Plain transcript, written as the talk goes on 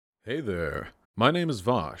Hey there, my name is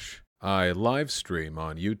Vosh. I live stream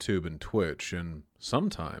on YouTube and Twitch, and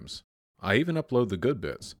sometimes I even upload the good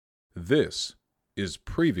bits. This is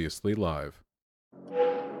Previously Live.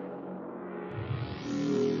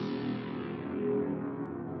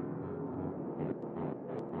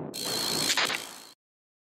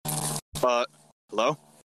 Hello?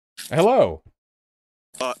 Hello!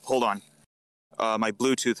 Hold on. My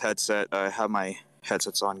Bluetooth headset, I have my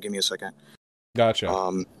headsets on. Give me a second. Gotcha.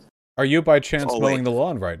 Um, Are you by chance oh, mowing wait. the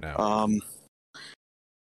lawn right now?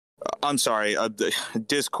 I'm sorry. The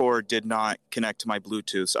Discord did not connect to my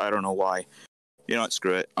Bluetooth, so I don't know why. You know what?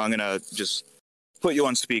 Screw it. I'm gonna just put you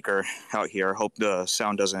on speaker out here. Hope the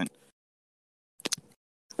sound doesn't...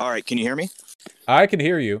 Alright, can you hear me? I can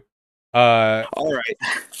hear you. Alright.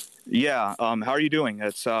 Yeah, how are you doing?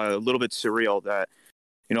 It's a little bit surreal that,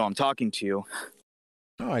 I'm talking to you.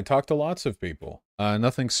 Oh, I talk to lots of people.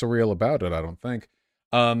 Nothing surreal about it, I don't think.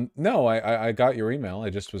 No, I got your email.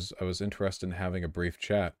 I was interested in having a brief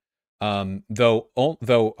chat. Though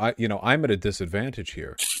I'm at a disadvantage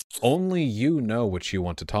here. Only you know what you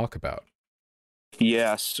want to talk about.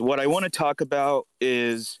 Yes, what I want to talk about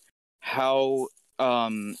is how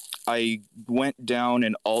I went down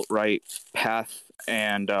an alt-right path,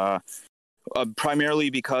 and primarily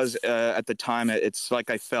because at the time it's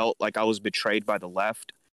like I felt like I was betrayed by the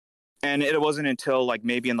left. And it wasn't until like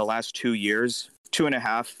maybe in the last 2 years,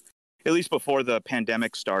 2.5, at least before the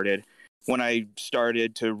pandemic started, when I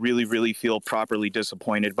started to really, really feel properly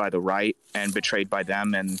disappointed by the right and betrayed by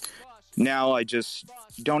them. And now I just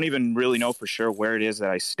don't even really know for sure where it is that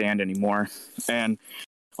I stand anymore. And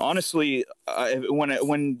honestly,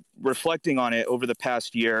 when reflecting on it over the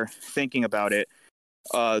past year, thinking about it,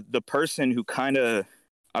 the person who kind of,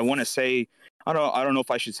 I want to say, I don't know if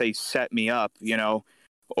I should say set me up,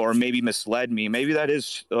 or maybe misled me. Maybe that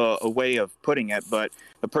is a way of putting it, but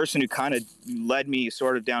the person who kind of led me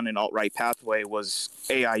sort of down an alt-right pathway was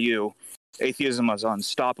AIU, Atheism is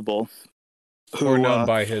Unstoppable, who Or known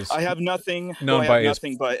by his I have nothing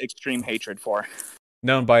but extreme hatred for.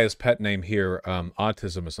 Known by his pet name here,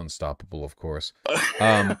 Autism is Unstoppable, of course.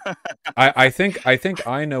 I think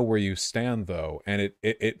I know where you stand though, and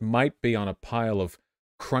it might be on a pile of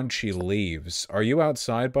crunchy leaves. Are you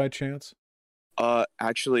outside by chance?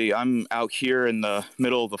 Actually, I'm out here in the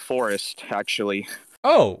middle of the forest, actually.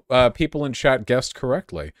 Oh, people in chat guessed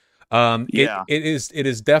correctly. Yeah. It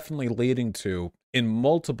is definitely leading to, in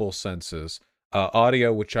multiple senses,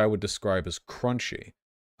 audio which I would describe as crunchy.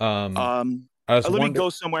 Let me go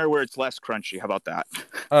somewhere where it's less crunchy. How about that?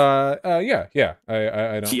 Yeah.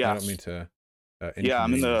 I don't mean to. Yeah,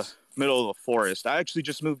 I'm in the middle of the forest. I actually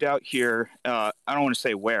just moved out here. I don't want to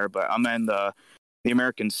say where, but I'm in the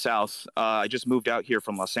American South. I just moved out here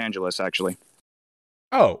from Los Angeles, actually.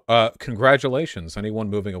 Oh, congratulations. Anyone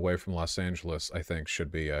moving away from Los Angeles, I think,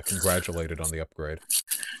 should be congratulated on the upgrade.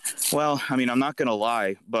 Well, I mean, I'm not going to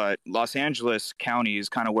lie, but Los Angeles County is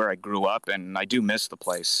kind of where I grew up, and I do miss the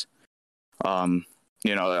place. I'm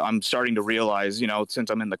starting to realize,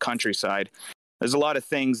 since I'm in the countryside, there's a lot of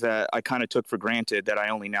things that I kind of took for granted that I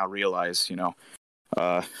only now realize,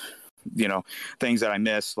 things that I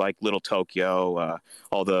miss, like Little Tokyo,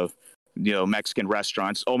 all the, Mexican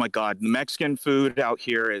restaurants. Oh my God, the Mexican food out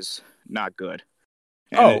here is not good.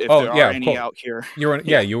 And if there are any out here, you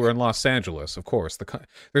were in Los Angeles, of course.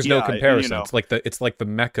 There's no comparison. It's like the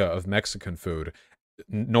mecca of Mexican food.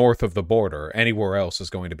 North of the border, anywhere else is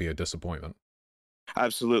going to be a disappointment.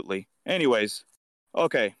 Absolutely. Anyways,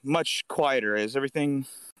 okay, much quieter. Is everything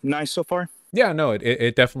nice so far? Yeah, no,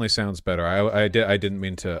 it definitely sounds better. I didn't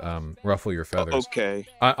mean to ruffle your feathers. Okay.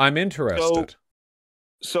 I'm interested.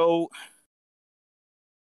 So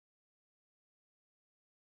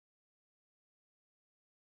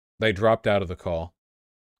they dropped out of the call.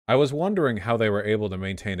 I was wondering how they were able to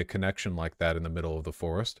maintain a connection like that in the middle of the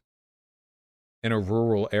forest. In a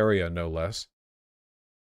rural area, no less.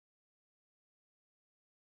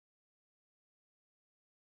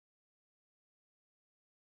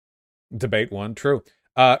 Debate one, true.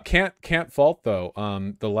 Can't fault though.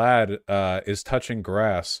 The lad is touching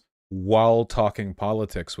grass while talking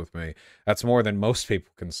politics with me. That's more than most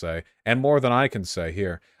people can say, and more than I can say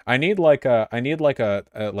here. I need like an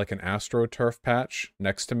AstroTurf patch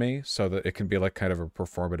next to me so that it can be like kind of a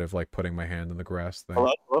performative, like putting my hand in the grass thing.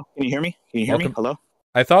 Hello? Can you hear me? Hello?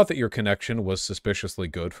 I thought that your connection was suspiciously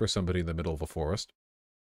good for somebody in the middle of a forest.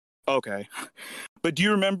 Okay. But do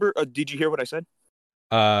you remember, did you hear what I said?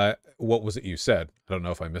 What was it you said? I don't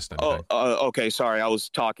know if I missed anything. Okay, sorry, I was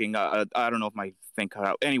talking. I don't know if my thing cut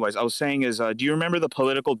out. Anyways, I was saying is, do you remember the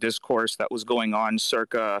political discourse that was going on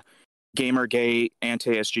circa Gamergate,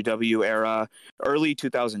 anti-SGW era, early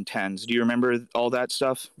 2010s. Do you remember all that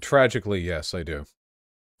stuff? Tragically, yes, I do.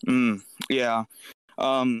 Yeah.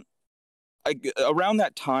 Um, Around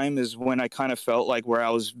that time is when I kind of felt like where I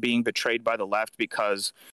was being betrayed by the left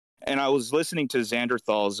because, and I was listening to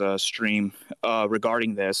Xanderthal's stream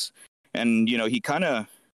regarding this, and he kind of,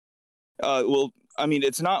 well, I mean,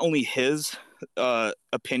 it's not only his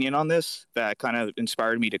opinion on this that kind of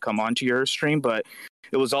inspired me to come onto your stream, but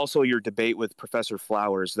it was also your debate with Professor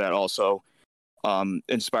Flowers that also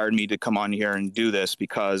inspired me to come on here and do this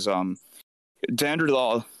because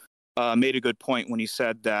Xanderthal made a good point when he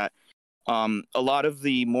said that a lot of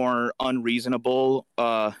the more unreasonable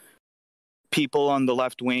people on the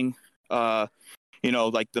left wing,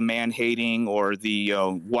 like the man hating or the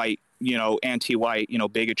white, anti-white,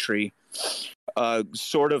 bigotry,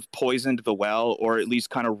 sort of poisoned the well, or at least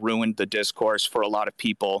kind of ruined the discourse for a lot of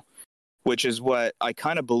people, which is what I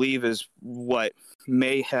kind of believe is what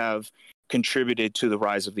may have contributed to the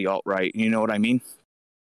rise of the alt-right. You know what I mean?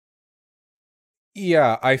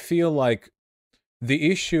 Yeah, I feel like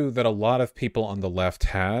the issue that a lot of people on the left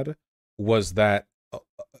had was that,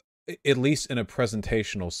 at least in a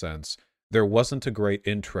presentational sense, there wasn't a great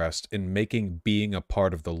interest in making being a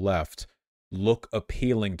part of the left look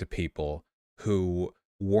appealing to people who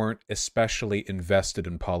weren't especially invested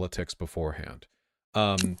in politics beforehand.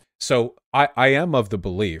 So I am of the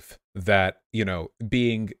belief that,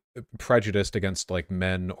 being prejudiced against like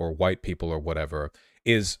men or white people or whatever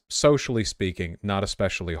is, socially speaking, not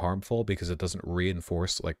especially harmful because it doesn't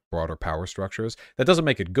reinforce like broader power structures. That doesn't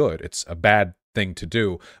make it good. It's a bad thing to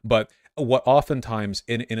do. But what oftentimes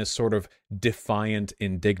in a sort of defiant,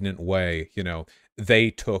 indignant way,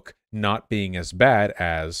 they took not being as bad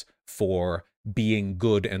as for being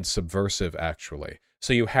good and subversive, actually.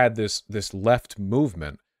 So you had this left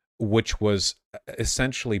movement, which was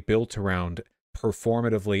essentially built around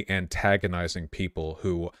performatively antagonizing people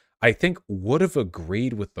who I think would have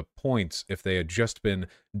agreed with the points if they had just been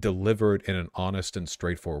delivered in an honest and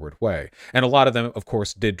straightforward way. And a lot of them, of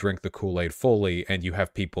course, did drink the Kool-Aid fully, and you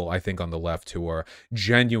have people, I think, on the left who are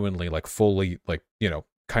genuinely, like, fully, like,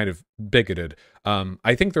 kind of bigoted.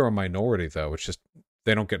 I think they're a minority, though. It's just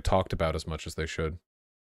they don't get talked about as much as they should.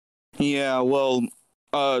 Yeah, well,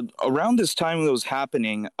 around this time that was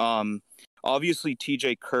happening, obviously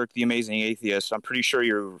TJ Kirk, the amazing atheist, I'm pretty sure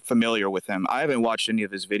you're familiar with him. I haven't watched any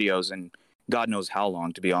of his videos in God knows how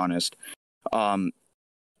long, to be honest.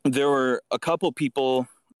 There were a couple people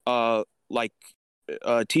like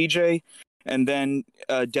TJ, and then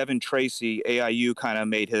Devin Tracy, AIU, kind of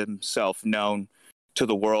made himself known to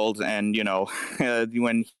the world. And,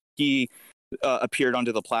 when he appeared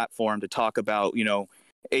onto the platform to talk about,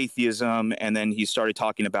 atheism, and then he started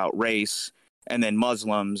talking about race and then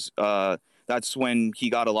Muslims, that's when he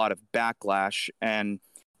got a lot of backlash. And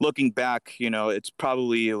looking back, it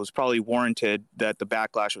was probably warranted that the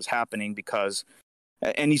backlash was happening because,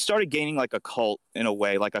 and he started gaining like a cult in a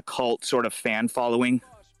way, like a cult sort of fan following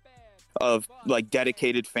of like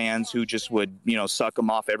dedicated fans who just would, suck him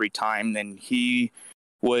off every time. Then he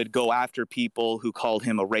would go after people who called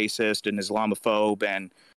him a racist and Islamophobe.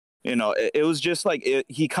 And, it was just like,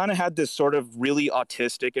 he kind of had this sort of really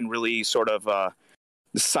autistic and really sort of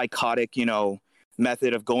psychotic,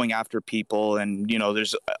 method of going after people. And,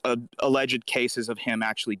 there's alleged cases of him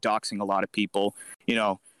actually doxing a lot of people,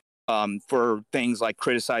 for things like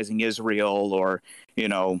criticizing Israel or,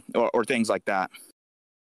 or things like that.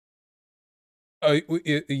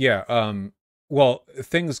 Yeah. Well,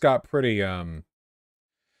 things got pretty,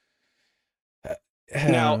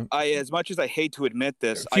 now, as much as I hate to admit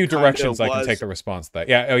this, a few directions I can take the response to that.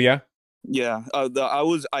 Yeah. Oh, yeah. Yeah.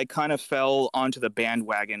 I kind of fell onto the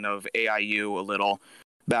bandwagon of AIU a little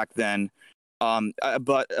back then.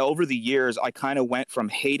 But over the years, I kind of went from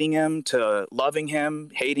hating him to loving him,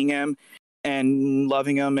 hating him, and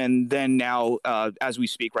loving him. And then now, as we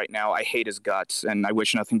speak right now, I hate his guts and I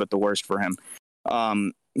wish nothing but the worst for him.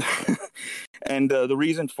 And the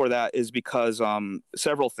reason for that is because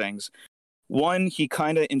several things. One, he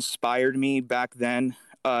kind of inspired me back then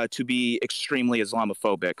to be extremely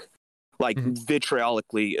Islamophobic, like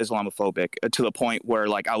vitriolically Islamophobic, to the point where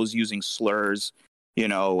like I was using slurs,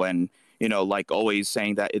 and like always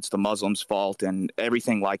saying that it's the Muslims' fault and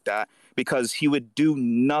everything like that, because he would do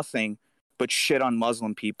nothing but shit on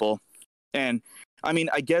Muslim people. And I mean,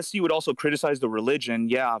 I guess you would also criticize the religion.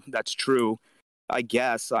 Yeah, that's true. I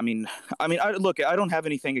guess. Look, I don't have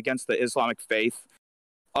anything against the Islamic faith,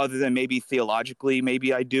 other than maybe theologically,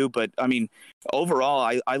 maybe I do. But I mean,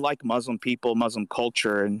 overall, I like Muslim people, Muslim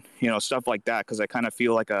culture, and stuff like that, because I kind of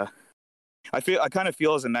feel like I kind of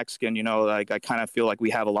feel as a Mexican, you know, like I kind of feel like we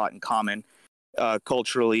have a lot in common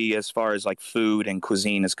culturally as far as like food and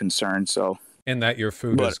cuisine is concerned. So, And that your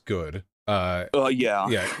food but is good. yeah.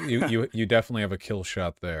 Yeah, you definitely have a kill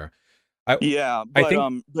shot there. I Yeah, I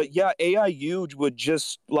think but yeah, AIU would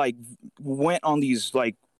just like went on these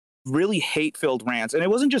like really hate-filled rants, and it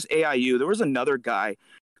wasn't just AIU. There was another guy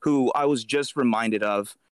who I was just reminded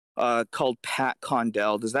of, called Pat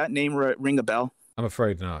Condell. Does that name ring a bell? I'm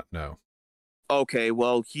afraid not. No. Okay,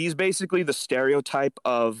 well, he's basically the stereotype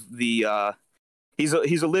of the he's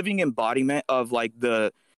a living embodiment of like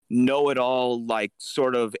the know-it-all, like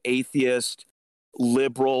sort of atheist,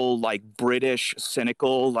 liberal, like British,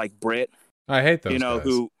 cynical, like Brit, I hate you those know, guys.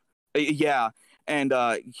 who yeah, and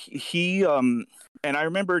he and I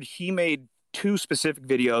remembered he made two specific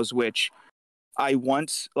videos which I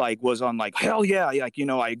once like was on like hell yeah, like you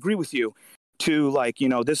know, I agree with you, to like, you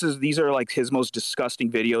know, these are like his most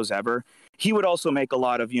disgusting videos ever. He would also make a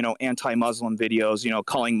lot of, you know, anti-Muslim videos, you know,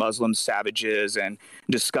 calling Muslims savages and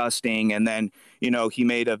disgusting. And then, you know, he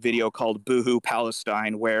made a video called Boohoo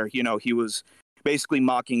Palestine where, you know, he was basically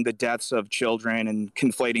mocking the deaths of children and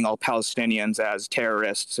conflating all Palestinians as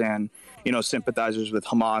terrorists and, you know, sympathizers with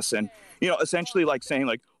Hamas, and, you know, essentially like saying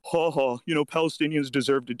like, ha ha, you know, Palestinians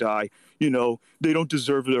deserve to die. You know, they don't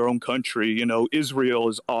deserve their own country. You know, Israel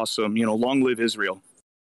is awesome. You know, long live Israel.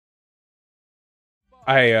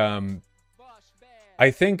 I I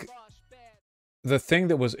think the thing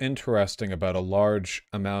that was interesting about a large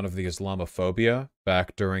amount of the Islamophobia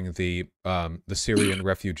back during the Syrian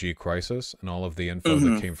refugee crisis and all of the info that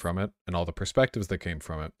Mm-hmm. came from it and all the perspectives that came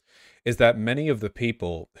from it is that many of the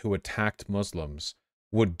people who attacked Muslims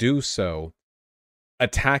would do so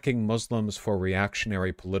attacking Muslims for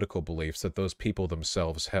reactionary political beliefs that those people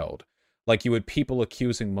themselves held. Like you had people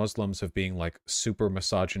accusing Muslims of being like super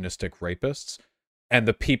misogynistic rapists, and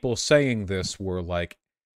the people saying this were like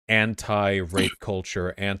anti-rape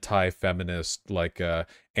culture, anti-feminist, like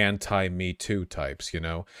anti-Me Too types. You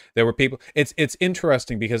know, there were people. It's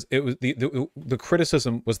interesting because it was the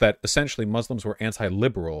criticism was that essentially Muslims were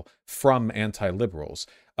anti-liberal from anti-liberals,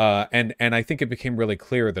 and I think it became really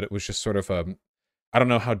clear that it was just sort of a I don't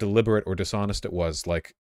know how deliberate or dishonest it was,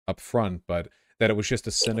 like up front, but that it was just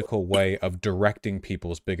a cynical way of directing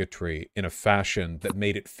people's bigotry in a fashion that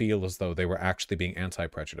made it feel as though they were actually being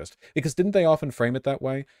anti-prejudiced. Because didn't they often frame it that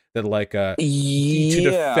way? That like to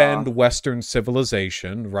Yeah. defend Western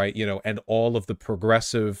civilization, right? You know, and all of the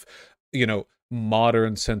progressive, you know,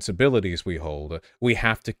 modern sensibilities we hold, we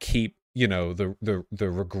have to keep you know the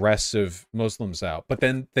regressive Muslims out. But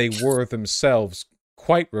then they were themselves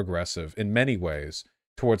quite regressive in many ways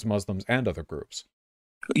towards Muslims and other groups.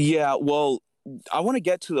 Yeah. Well, I want to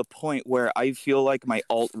get to the point where I feel like my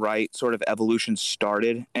alt right sort of evolution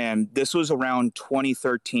started. And this was around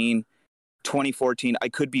 2013, 2014. I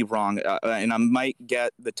could be wrong. And I might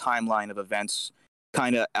get the timeline of events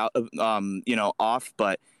kind of out, you know, off,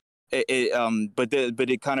 but but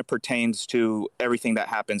it kind of pertains to everything that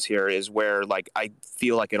happens here is where like I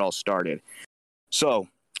feel like it all started. So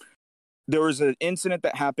there was an incident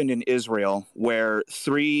that happened in Israel where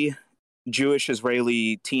three Jewish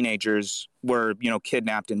Israeli teenagers were, you know,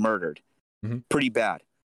 kidnapped and murdered. Mm-hmm. Pretty bad.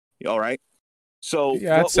 All right. So,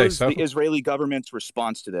 Yeah, I'd what say was so. the Israeli government's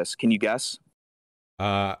response to this? Can you guess?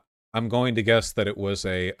 Uh, I'm going to guess that it was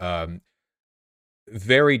a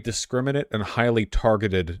very discriminate and highly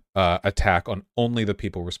targeted attack on only the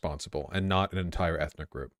people responsible and not an entire ethnic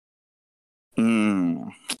group.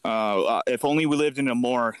 Mm. If only we lived in a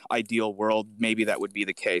more ideal world, maybe that would be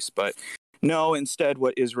the case. But no, instead,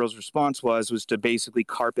 what Israel's response was to basically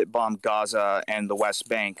carpet bomb Gaza and the West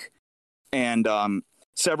Bank. And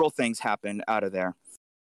several things happened out of there.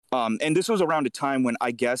 And this was around a time when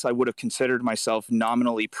I guess I would have considered myself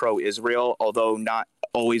nominally pro-Israel, although not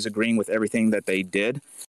always agreeing with everything that they did.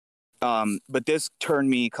 But this turned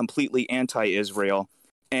me completely anti-Israel,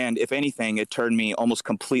 and if anything, it turned me almost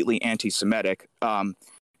completely anti-Semitic.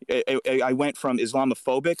 I went from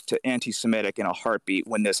Islamophobic to anti-Semitic in a heartbeat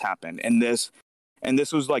when this happened, and this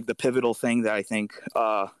was like the pivotal thing that I think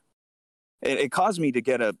it caused me to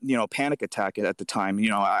get a panic attack at the time. You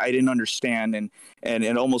know, I didn't understand, and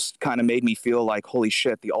it almost kind of made me feel like, holy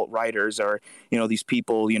shit, the alt righters are these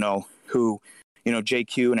people who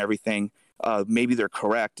JQ and everything. Maybe they're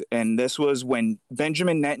correct. And this was when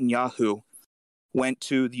Benjamin Netanyahu went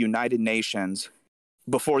to the United Nations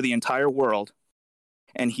before the entire world,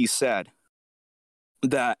 and he said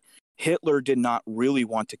that Hitler did not really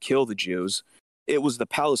want to kill the Jews. It was the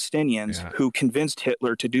Palestinians who convinced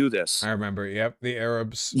Hitler to do this. I remember. Yep, the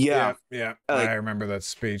Arabs. Yeah, yeah. I remember that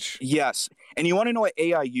speech. Yes, and you want to know what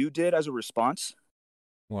AIU did as a response?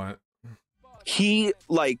 What? he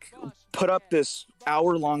like put up this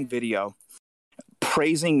hour-long video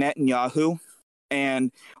praising Netanyahu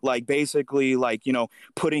and like basically like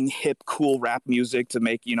putting hip cool rap music to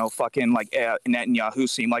make fucking like Netanyahu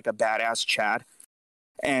seem like a badass Chad,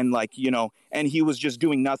 and like and he was just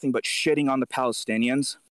doing nothing but shitting on the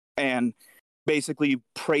Palestinians and basically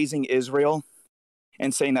praising Israel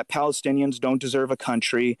and saying that Palestinians don't deserve a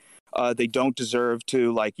country, they don't deserve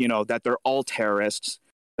to like that they're all terrorists,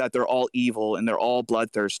 that they're all evil and they're all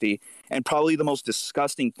bloodthirsty. And probably the most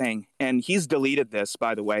disgusting thing, and he's deleted this,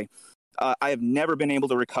 by the way. I have never been able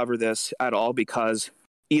to recover this at all because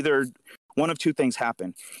either one of two things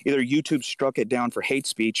happened. Either YouTube struck it down for hate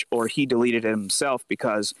speech or he deleted it himself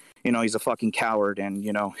because, he's a fucking coward and,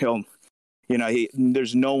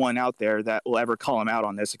 there's no one out there that will ever call him out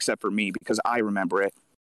on this except for me because I remember it.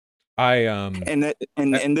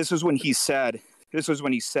 And this was when he said,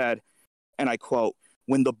 and I quote,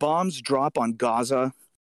 "When the bombs drop on Gaza,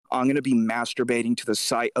 I'm going to be masturbating to the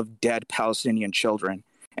sight of dead Palestinian children."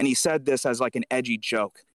 And he said this as like an edgy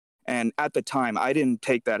joke. And at the time, I didn't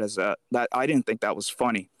take that as I didn't think that was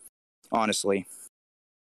funny, honestly.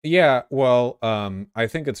 Yeah, well, I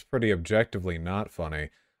think it's pretty objectively not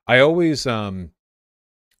funny. I always, AIU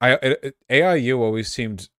always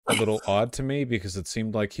seemed a little odd to me because it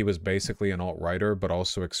seemed like he was basically an alt-righter, but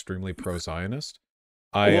also extremely pro-Zionist.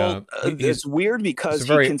 It's weird because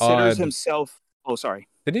he considers himself. Oh, sorry.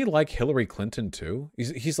 Didn't he like Hillary Clinton too?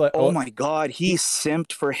 He's like, oh my God, he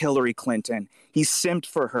simped for Hillary Clinton. He simped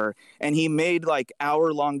for her, and he made like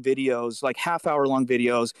hour-long videos, like half-hour-long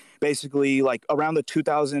videos, basically like around the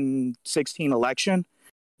 2016 election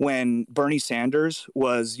when Bernie Sanders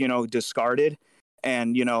was, discarded,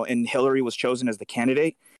 and and Hillary was chosen as the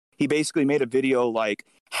candidate. He basically made a video like,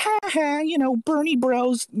 ha ha, Bernie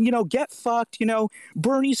bros, get fucked,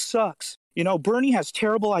 Bernie sucks. Bernie has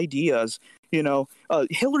terrible ideas.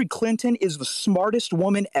 Hillary Clinton is the smartest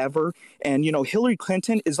woman ever. And, Hillary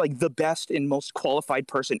Clinton is like the best and most qualified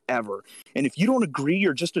person ever. And if you don't agree,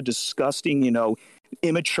 you're just a disgusting,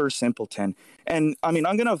 immature simpleton. And I mean,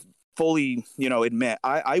 I'm going to fully, admit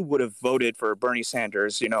I would have voted for Bernie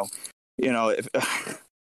Sanders, if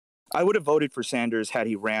I would have voted for Sanders had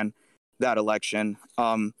he ran that election,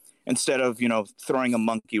 instead of, throwing a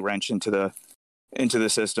monkey wrench into the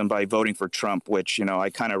system by voting for Trump, which, I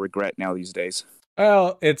kind of regret now these days.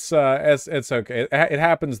 Well, it's okay. It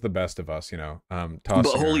happens to the best of us, But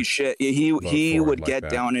holy shit, he would get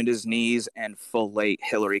down at his knees and fillet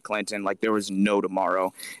Hillary Clinton like there was no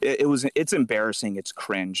tomorrow. It's embarrassing. It's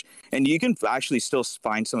cringe. And you can actually still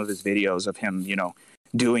find some of his videos of him,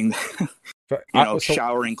 doing,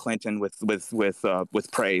 showering Clinton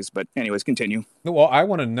with praise. But anyways, continue. Well, I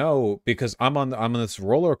want to know because I'm on this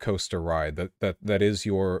roller coaster ride that is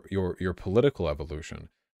your political evolution.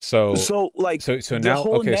 So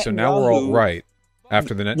now we're all right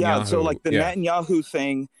after the Netanyahu. Yeah, so like the Netanyahu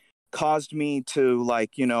thing caused me to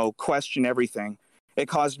like, question everything. It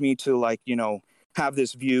caused me to like, have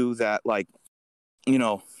this view that like,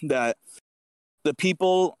 that the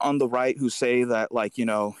people on the right who say that like,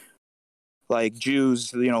 like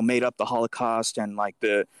Jews, made up the Holocaust and like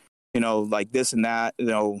the, like this and that,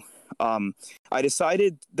 I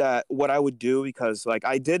decided that what I would do, because like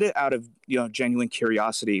I did it out of, genuine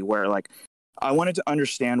curiosity where like I wanted to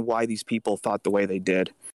understand why these people thought the way they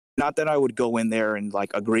did. Not that I would go in there and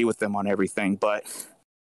like agree with them on everything, but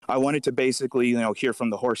I wanted to basically, hear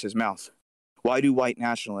from the horse's mouth. Why do white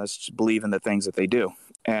nationalists believe in the things that they do?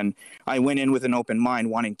 And I went in with an open mind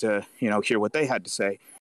wanting to, hear what they had to say,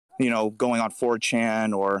 going on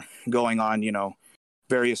 4chan or going on,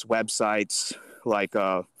 various websites like,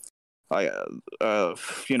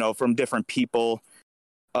 from different people,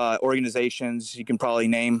 organizations you can probably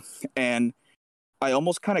name. And I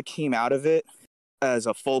almost kind of came out of it as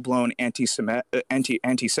a full-blown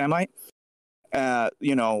anti-Semite,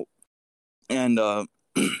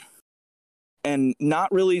 and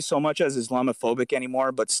not really so much as Islamophobic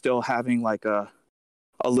anymore, but still having like a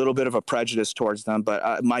little bit of a prejudice towards them.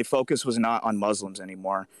 But my focus was not on Muslims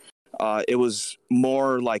anymore. It was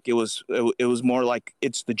more like it's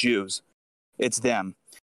the Jews, it's them,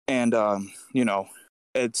 and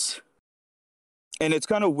it's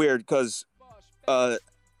kind of weird because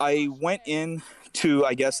I went into,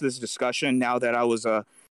 I guess, this discussion now that I was a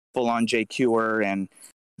full-on JQer and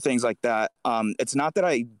things like that. It's not that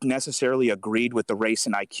I necessarily agreed with the race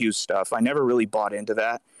and IQ stuff. I never really bought into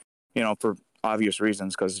that, for obvious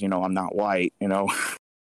reasons, because I'm not white,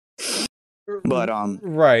 But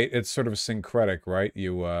right, it's sort of syncretic, right?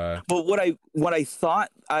 But what I thought,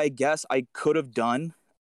 I guess I could have done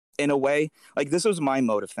in a way, like this was my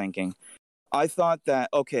mode of thinking. I thought that,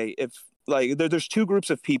 okay, if like there's two groups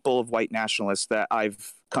of people of white nationalists that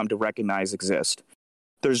I've come to recognize exist.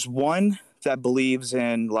 There's one that believes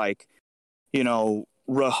in like, you know,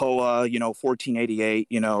 Rahowa, you know, 1488,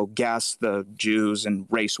 you know, gas the Jews and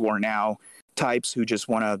race war now types who just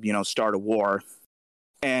want to, you know, start a war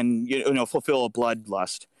and, you know, fulfill a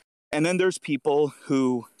bloodlust. And then there's people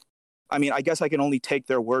who, I mean, I guess I can only take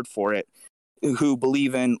their word for it, who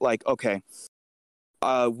believe in like, okay,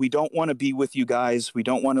 we don't want to be with you guys. We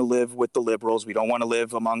don't want to live with the liberals. We don't want to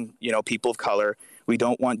live among, you know, people of color. We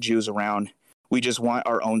don't want Jews around. We just want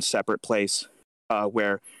our own separate place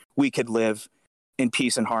where we could live in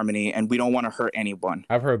peace and harmony, and we don't want to hurt anyone.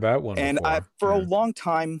 I've heard that one and before. For a long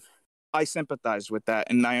time, I sympathized with that,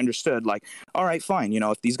 and I understood, like, all right, fine. You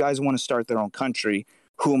know, if these guys want to start their own country,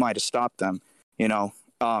 who am I to stop them? You know,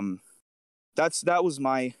 that was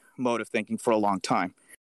my mode of thinking for a long time.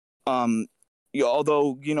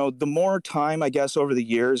 Although, you know, the more time, I guess, over the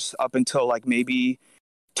years, up until like maybe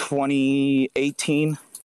 2018,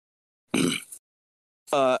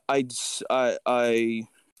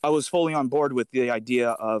 I was fully on board with the idea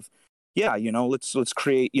of, yeah, you know, let's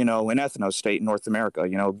create, you know, an ethno state in North America,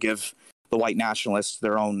 you know, give the white nationalists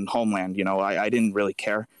their own homeland. You know, I didn't really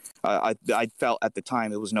care. I felt at the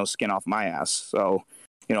time it was no skin off my ass. So,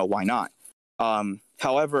 you know, why not?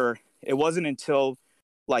 However, it wasn't until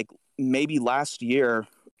like maybe last year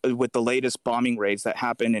with the latest bombing raids that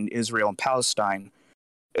happened in Israel and Palestine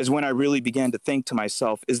is when I really began to think to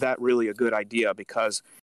myself, is that really a good idea? Because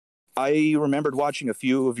I remembered watching a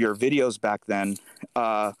few of your videos back then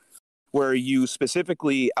where you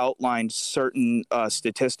specifically outlined certain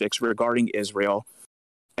statistics regarding Israel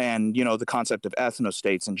and, you know, the concept of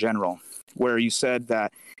ethnostates in general, where you said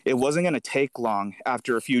that it wasn't going to take long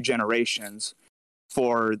after a few generations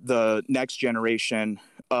for the next generation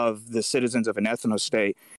of the citizens of an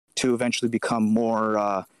ethnostate to eventually become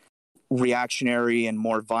more reactionary and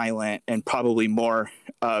more violent and probably more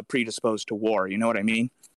predisposed to war. You know what I mean?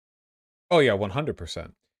 Oh yeah,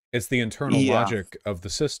 100%. It's the internal logic of the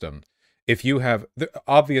system. If you have,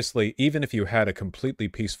 obviously, even if you had a completely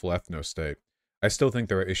peaceful ethnostate, I still think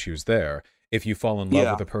there are issues there. If you fall in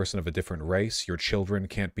love with a person of a different race, your children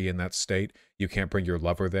can't be in that state. You can't bring your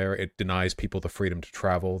lover there. It denies people the freedom to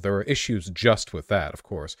travel. There are issues just with that, of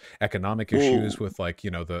course. Economic issues with, like,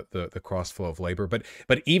 you know, the cross flow of labor. But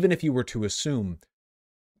even if you were to assume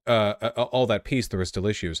all that peace, there are still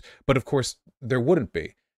issues. But of course, there wouldn't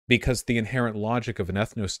be. Because the inherent logic of an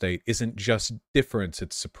ethnostate isn't just difference,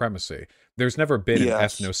 it's supremacy. There's never been an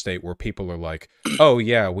ethnostate where people are like, oh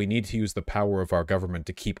yeah, we need to use the power of our government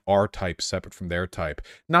to keep our type separate from their type.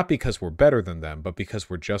 Not because we're better than them, but because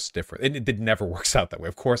we're just different. It never works out that way.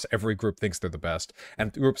 Of course, every group thinks they're the best.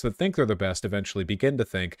 And groups that think they're the best eventually begin to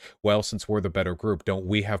think, well, since we're the better group, don't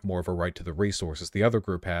we have more of a right to the resources the other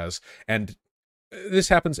group has? And this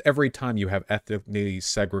happens every time you have ethnically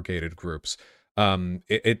segregated groups.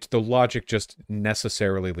 The logic just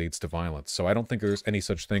necessarily leads to violence. So I don't think there's any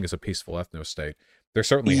such thing as a peaceful ethnostate. There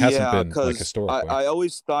certainly hasn't been, like, historically. I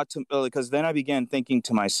always thought to, because then I began thinking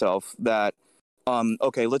to myself that,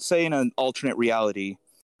 okay, let's say in an alternate reality,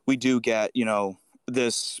 we do get, you know,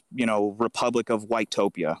 this, you know, Republic of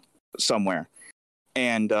Whitetopia somewhere,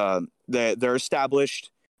 and they're established.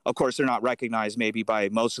 Of course, they're not recognized maybe by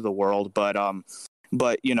most of the world, but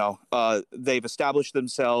you know, they've established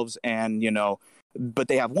themselves, and, you know, but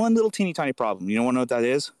they have one little teeny tiny problem. You want to know what that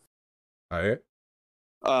is? All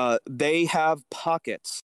right. They have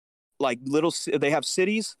pockets, like they have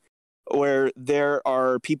cities where there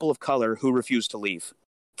are people of color who refuse to leave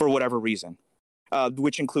for whatever reason,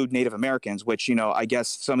 which include Native Americans, which, you know, I guess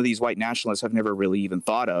some of these white nationalists have never really even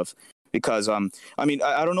thought of. Because, I mean,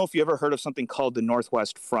 I don't know if you ever heard of something called the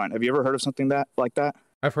Northwest Front. Have you ever heard of something like that?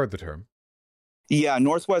 I've heard the term. Yeah,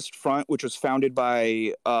 Northwest Front, which was founded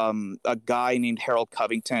by a guy named Harold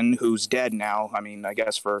Covington, who's dead now. I mean, I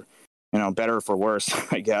guess for, you know, better or for worse,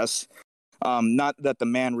 I guess. Not that the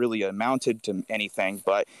man really amounted to anything,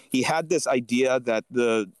 but he had this idea that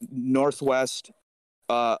the Northwest,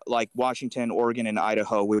 like Washington, Oregon, and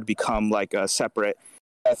Idaho, would become like a separate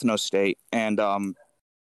ethno-state. And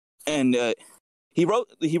he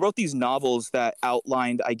wrote these novels that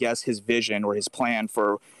outlined, I guess, his vision or his plan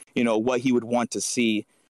for, you know, what he would want to see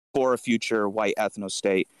for a future white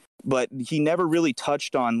ethno-state. But he never really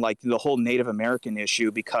touched on, like, the whole Native American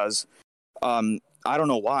issue because I don't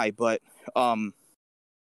know why, but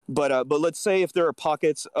let's say if there are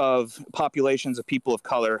pockets of populations of people of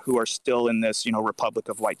color who are still in this, you know, Republic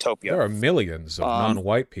of Whitetopia. There are millions of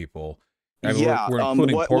non-white people. And we're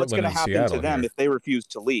including Portland what's going to and happen Seattle to them here. if they refuse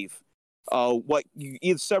to leave?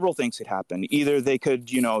 Several things could happen. Either they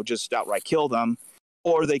could, you know, just outright kill them,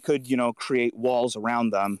 or they could, create walls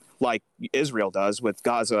around them like Israel does with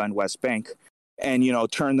Gaza and West Bank, and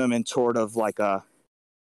turn them in sort of like a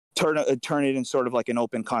turn it in sort of like an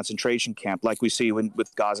open concentration camp, like we see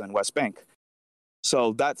with Gaza and West Bank.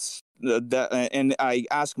 So that's that. And I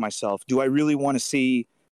ask myself, do I really want to see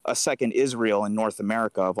a second Israel in North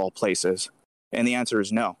America of all places? And the answer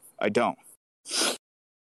is no, I don't.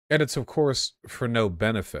 And it's, of course, for no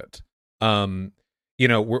benefit.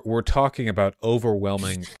 We're talking about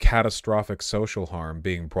overwhelming, catastrophic social harm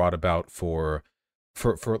being brought about for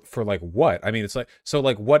like what? I mean, it's like, so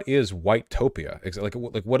like, what is white-topia? Like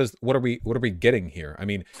what are we getting here? I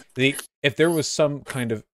mean, if there was some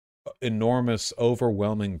kind of enormous,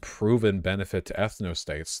 overwhelming, proven benefit to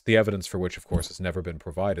ethnostates, the evidence for which, of course, has never been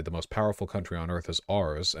provided. The most powerful country on earth is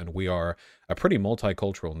ours, and we are a pretty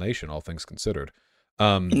multicultural nation, all things considered.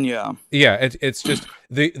 Yeah, it's just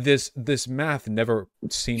this math never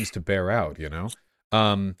seems to bear out,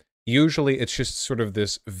 Usually it's just sort of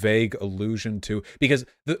this vague allusion to, because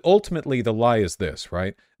ultimately the lie is this,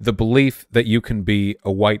 right? The belief that you can be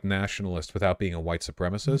a white nationalist without being a white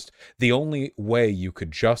supremacist. The only way you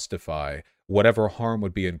could justify whatever harm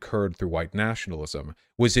would be incurred through white nationalism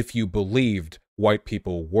was if you believed white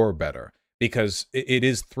people were better, because it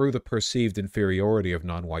is through the perceived inferiority of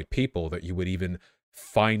non-white people that you would even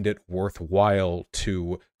find it worthwhile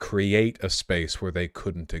to create a space where they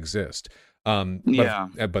couldn't exist. But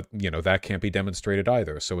that can't be demonstrated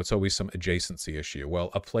either. So it's always some adjacency issue. Well,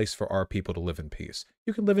 a place for our people to live in peace.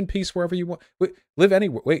 You can live in peace wherever you want. Live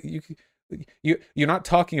anywhere. You're not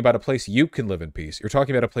talking about a place you can live in peace. You're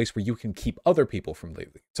talking about a place where you can keep other people from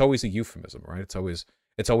leaving. It's always a euphemism, right? It's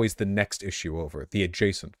always the next issue over, the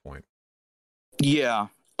adjacent point. Yeah.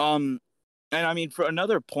 And I mean, for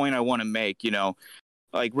another point I want to make,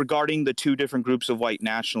 like regarding the two different groups of white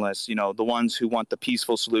nationalists, the ones who want the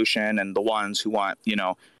peaceful solution and the ones who want,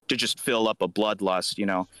 to just fill up a bloodlust,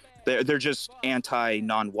 they're just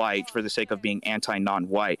anti-non-white for the sake of being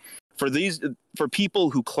anti-non-white. For people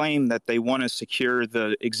who claim that they want to secure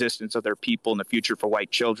the existence of their people in the future for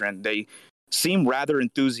white children, they seem rather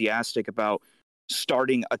enthusiastic about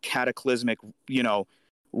starting a cataclysmic,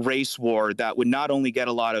 race war that would not only get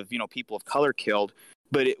a lot of, people of color killed,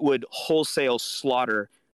 but it would wholesale slaughter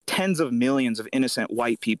tens of millions of innocent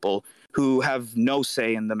white people who have no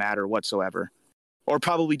say in the matter whatsoever, or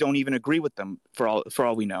probably don't even agree with them for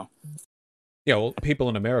all we know. Yeah, well, people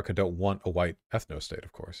in America don't want a white ethno-state,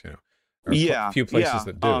 of course, There are a few places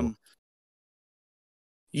that do.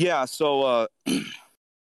 So,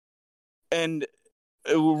 and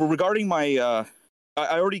regarding my,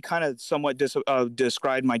 I already kind of somewhat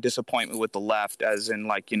described my disappointment with the left, as in,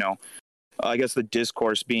 like, I guess the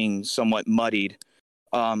discourse being somewhat muddied.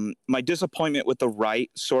 My disappointment with the right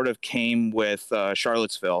sort of came with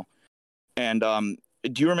Charlottesville. And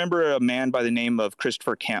do you remember a man by the name of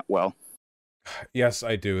Christopher Cantwell? Yes,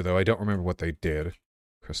 I do, though I don't remember what they did.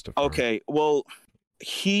 Christopher. Okay, well,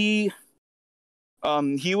 he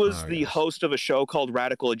was the host of a show called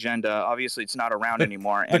Radical Agenda. Obviously, it's not around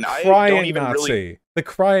anymore. And I don't even Nazi. The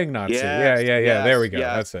crying Nazi. Yes, yeah. There we go.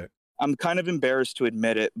 Yes. That's it. I'm kind of embarrassed to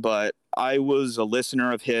admit it, but I was a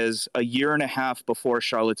listener of his a year and a half before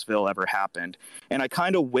Charlottesville ever happened. And I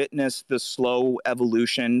kind of witnessed the slow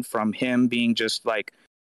evolution from him being just like,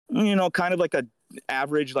 kind of like a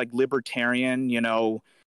average, like libertarian,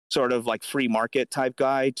 sort of like free market type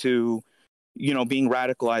guy to, being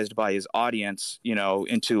radicalized by his audience,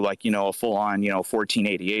 into like, a full on,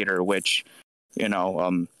 1488er, which,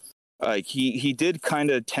 he did kind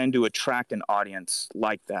of tend to attract an audience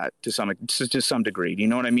like that to some degree. Do you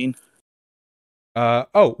know what I mean?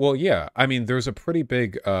 Oh, well, yeah. I mean, there's a pretty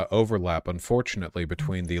big overlap, unfortunately,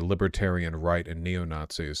 between the libertarian right and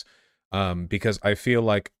neo-Nazis, because I feel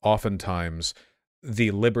like oftentimes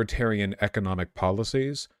the libertarian economic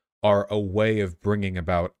policies are a way of bringing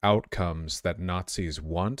about outcomes that Nazis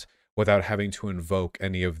want without having to invoke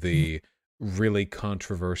any of the really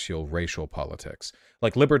controversial racial politics.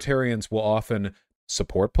 Like, libertarians will often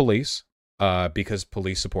support police because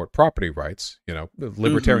police support property rights.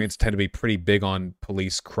 Libertarians tend to be pretty big on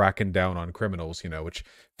police cracking down on criminals, which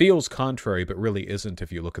feels contrary, but really isn't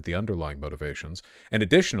if you look at the underlying motivations. And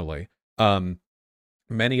additionally,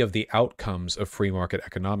 many of the outcomes of free market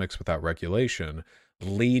economics without regulation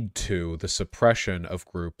lead to the suppression of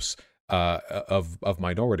groups of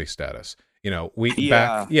minority status.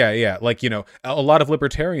 Like, a lot of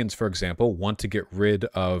libertarians, for example, want to get rid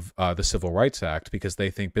of the Civil Rights Act because they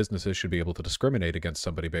think businesses should be able to discriminate against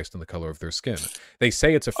somebody based on the color of their skin. They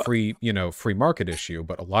say it's a free market issue,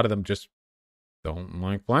 but a lot of them just don't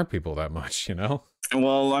like black people that much,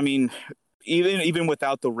 Well, I mean, even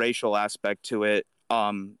without the racial aspect to it,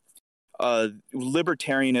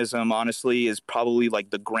 libertarianism, honestly, is probably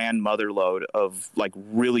like the grandmother load of like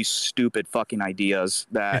really stupid fucking ideas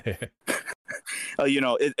that,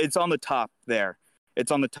 it's on the top there.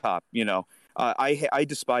 It's on the top, I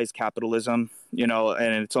despise capitalism,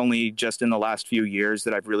 and it's only just in the last few years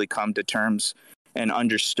that I've really come to terms and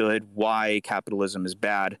understood why capitalism is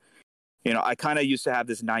bad. I kind of used to have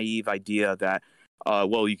this naive idea that,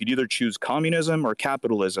 well, you could either choose communism or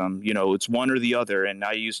capitalism. It's one or the other. And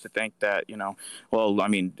I used to think that, well, I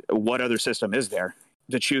mean, what other system is there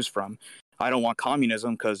to choose from? I don't want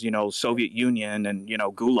communism because, Soviet Union and,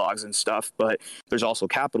 gulags and stuff. But there's also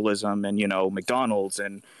capitalism and, McDonald's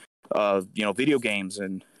and, video games.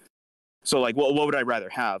 And so, like, what would I rather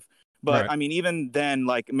have? But Right. I mean, even then,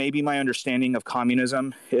 like, maybe my understanding of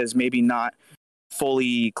communism is maybe not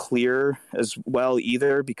fully clear as well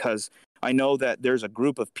either, because I know that there's a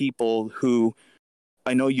group of people who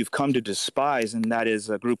I know you've come to despise, and that is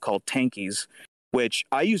a group called tankies, which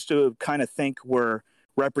I used to kind of think were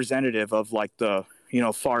representative of like the,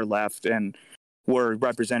 far left and were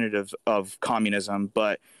representative of communism.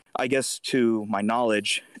 But I guess to my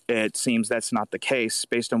knowledge, it seems that's not the case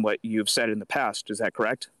based on what you've said in the past. Is that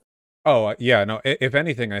correct? Oh, yeah, no, if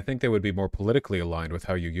anything, I think they would be more politically aligned with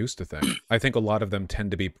how you used to think. I think a lot of them tend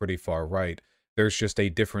to be pretty far right. There's just a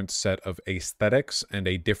different set of aesthetics and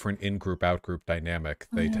a different in-group, out-group dynamic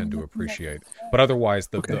they tend to appreciate. But otherwise,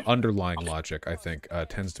 the underlying logic, I think,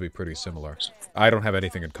 tends to be pretty similar. I don't have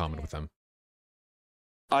anything in common with them.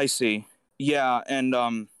 I see. Yeah, and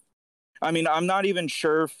I mean, I'm not even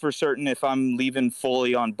sure for certain if I'm leaving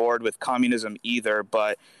fully on board with communism either,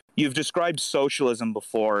 but you've described socialism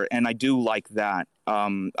before, and I do like that.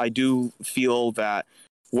 I do feel that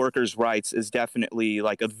workers' rights is definitely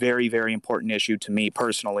like a very, very important issue to me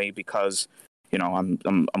personally because, I'm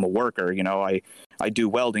a worker. I do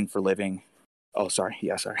welding for a living. Oh, sorry.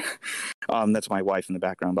 Yeah, sorry. That's my wife in the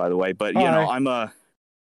background, by the way. But Hi. I'm a.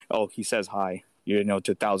 Oh, he says hi.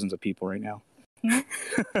 To thousands of people right now.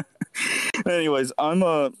 Anyways, I'm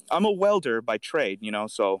a welder by trade,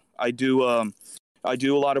 so I do a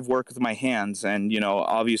lot of work with my hands, and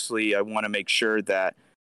obviously I want to make sure that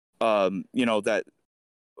that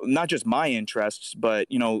not just my interests, but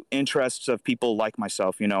interests of people like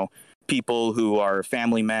myself, people who are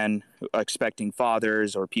family men expecting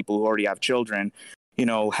fathers or people who already have children,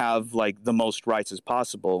 have like the most rights as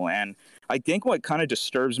possible. And I think what kind of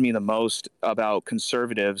disturbs me the most about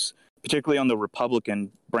conservatives, particularly on the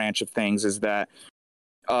Republican branch of things, is that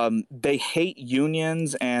they hate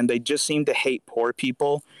unions and they just seem to hate poor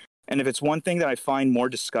people. And if it's one thing that I find more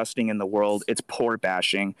disgusting in the world, it's poor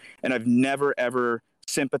bashing. And I've never, ever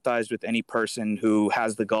sympathized with any person who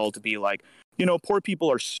has the gall to be like, poor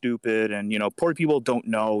people are stupid and, poor people don't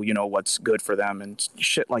know, what's good for them and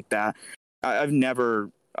shit like that. I've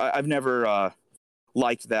never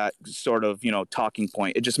liked that sort of, talking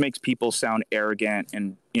point. It just makes people sound arrogant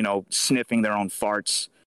and, sniffing their own farts.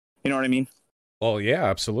 You know what I mean? Well, yeah,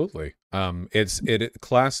 absolutely.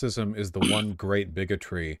 Classism is the one great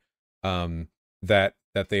bigotry that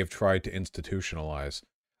they have tried to institutionalize.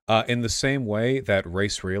 In the same way that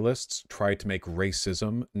race realists try to make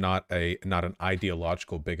racism not an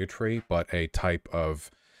ideological bigotry, but a type of,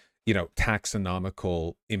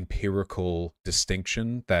 taxonomical, empirical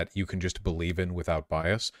distinction that you can just believe in without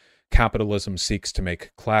bias. Capitalism seeks to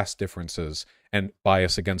make class differences and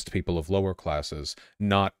bias against people of lower classes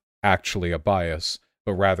not actually a bias,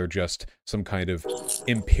 but rather just some kind of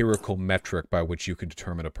empirical metric by which you can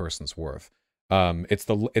determine a person's worth. It's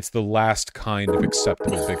the last kind of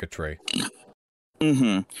acceptable bigotry.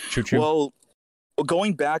 Mm-hmm. Choo-choo. Well,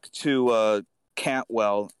 going back to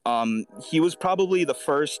Cantwell, he was probably the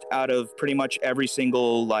first out of pretty much every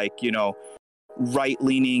single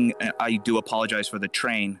right-leaning. I do apologize for the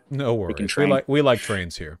train. No worries. We like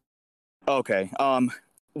trains here. Okay.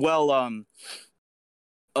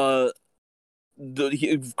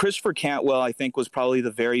 Christopher Cantwell, I think, was probably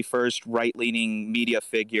the very first right-leaning media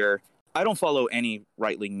figure. I don't follow any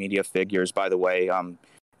right-leaning media figures, by the way.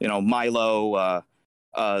 Milo,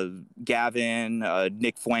 Gavin,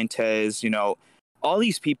 Nick Fuentes, all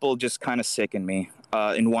these people just kind of sicken me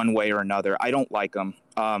in one way or another. I don't like them.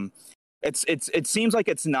 It seems like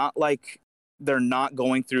it's not like they're not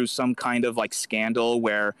going through some kind of like scandal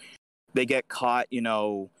where they get caught,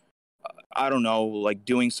 I don't know, like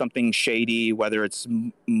doing something shady, whether it's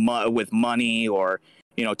with money or,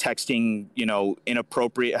 texting,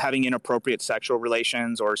 having inappropriate sexual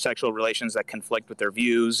relations or sexual relations that conflict with their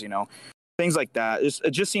views, things like that.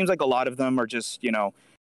 It just seems like a lot of them are just,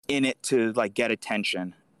 in it to like get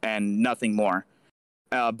attention and nothing more.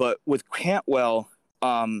 But with Cantwell,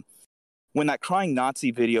 when that crying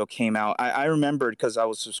Nazi video came out, I remembered, because I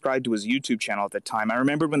was subscribed to his YouTube channel at the time. I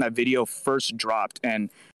remembered when that video first dropped, and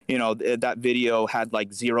that video had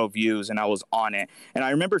like 0 views, and I was on it, and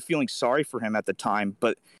I remember feeling sorry for him at the time.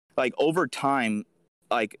 But like over time,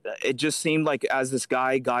 like it just seemed like as this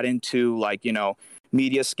guy got into like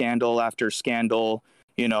media scandal after scandal,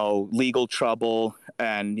 legal trouble,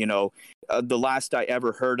 and the last I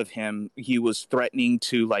ever heard of him, he was threatening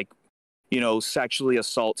to like sexually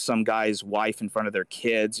assault some guy's wife in front of their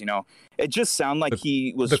kids. It just sounded like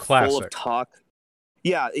he was full of talk.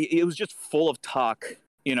 Yeah, it was just full of talk,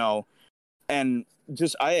 and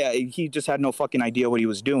just he just had no fucking idea what he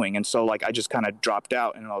was doing. And so like I just kind of dropped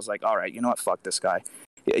out, and I was like, all right, you know what, fuck this guy.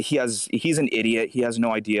 He's an idiot. He has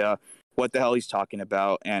no idea what the hell he's talking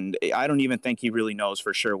about, and I don't even think he really knows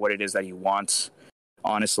for sure what it is that he wants,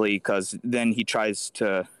 honestly, because then he tries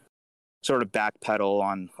to sort of backpedal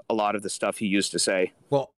on a lot of the stuff he used to say.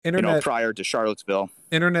 Well, prior to Charlottesville.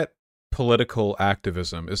 Internet political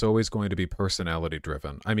activism is always going to be personality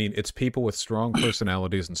driven. I mean, it's people with strong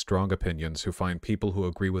personalities and strong opinions who find people who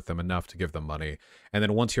agree with them enough to give them money. And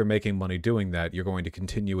then once you're making money doing that, you're going to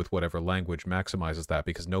continue with whatever language maximizes that,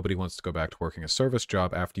 because nobody wants to go back to working a service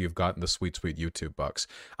job after you've gotten the sweet, sweet YouTube bucks.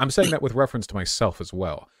 I'm saying that with reference to myself as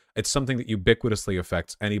well. It's something that ubiquitously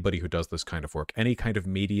affects anybody who does this kind of work. Any kind of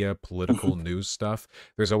media, political news stuff,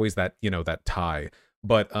 there's always that, that tie.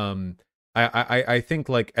 But I think,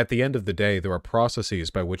 like, at the end of the day, there are processes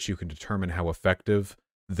by which you can determine how effective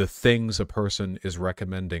the things a person is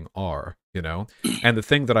recommending are, And the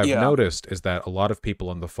thing that I've noticed is that a lot of people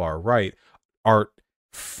on the far right are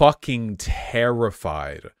fucking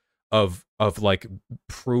terrified of like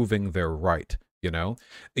proving they're right.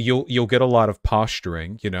 You'll get a lot of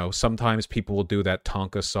posturing. Sometimes people will do that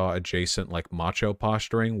Tonka Saw adjacent like macho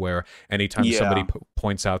posturing, where anytime somebody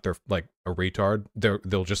points out they're like a retard,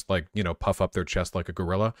 they'll just like puff up their chest like a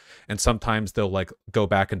gorilla. And sometimes they'll like go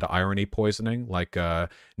back into irony poisoning, like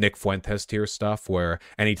Nick Fuentes tier stuff, where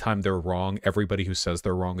anytime they're wrong, everybody who says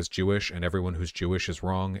they're wrong is Jewish, and everyone who's Jewish is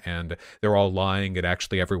wrong, and they're all lying, and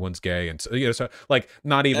actually everyone's gay, and so like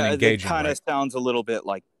not even engaging. It kind of sounds a little bit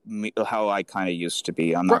like how I kind of used to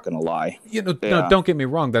be. I'm not gonna lie. No, don't get me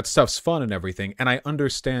wrong. That stuff's fun and everything, and I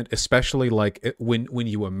understand, especially like when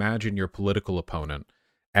you imagine your political opponent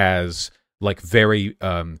as like very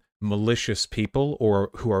malicious people,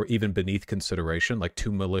 or who are even beneath consideration, like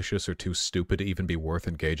too malicious or too stupid to even be worth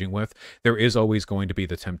engaging with. There is always going to be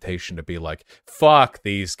the temptation to be like, fuck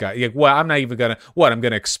these guys. Like, well, I'm not even gonna, I'm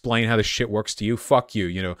gonna explain how this shit works to you. Fuck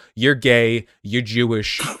you. You're gay, you're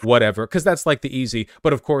Jewish, whatever. Because that's like the easy.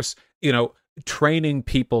 But of course, training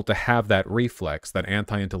people to have that reflex, that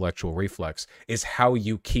anti-intellectual reflex, is how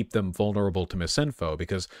you keep them vulnerable to misinfo.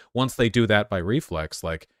 Because once they do that by reflex,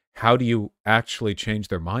 like, how do you actually change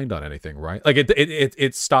their mind on anything, right? Like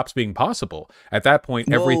it stops being possible. At that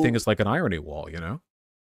point, everything is like an irony wall,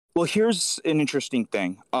 Well, here's an interesting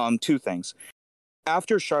thing. 2 things.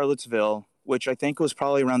 After Charlottesville, which I think was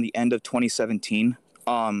probably around the end of 2017,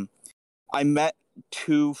 I met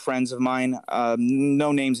 2 friends of mine.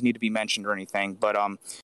 No names need to be mentioned or anything, but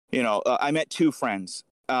I met 2 friends.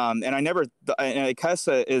 And I never, and I guess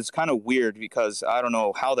is kind of weird, because I don't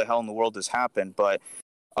know how the hell in the world this happened, but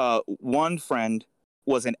one friend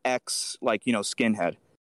was an ex, like, skinhead,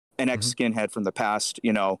 an ex skinhead from the past.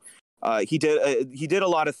 He did a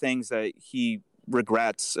lot of things that he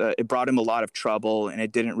regrets. It brought him a lot of trouble, and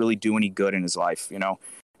it didn't really do any good in his life,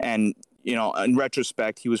 and in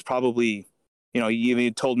retrospect, he was probably, he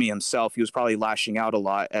even told me himself, he was probably lashing out a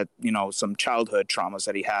lot at some childhood traumas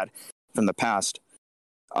that he had from the past.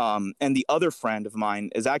 And the other friend of mine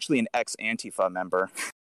is actually an ex Antifa member.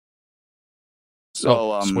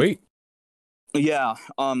 So, sweet. Yeah,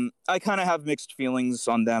 I kind of have mixed feelings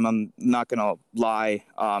on them. I'm not gonna lie,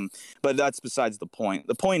 but that's besides the point.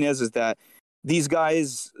 The point is that these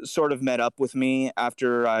guys sort of met up with me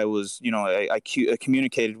after I was, I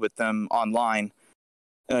communicated with them online,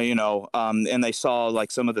 and they saw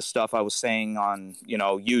like some of the stuff I was saying on,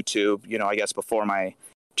 YouTube, I guess before my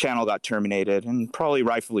channel got terminated, and probably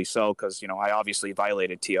rightfully so, because I obviously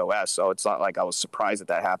violated TOS, so it's not like I was surprised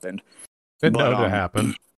that happened. Didn't know that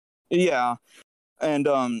happened. Yeah, and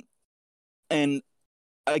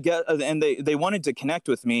I get, and they wanted to connect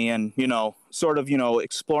with me, and sort of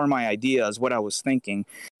explore my ideas, what I was thinking,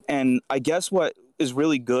 and I guess what is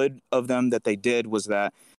really good of them that they did was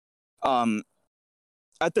that,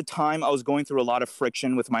 at the time I was going through a lot of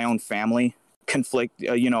friction with my own family, conflict,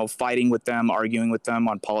 fighting with them, arguing with them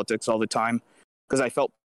on politics all the time, because I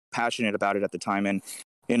felt passionate about it at the time, and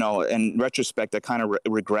in retrospect, I kind of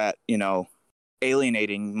regret,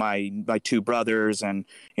 alienating my two brothers and,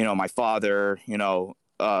 you know, my father, you know,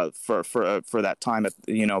 for that time at,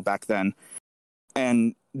 you know, back then.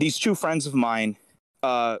 And these two friends of mine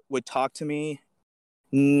would talk to me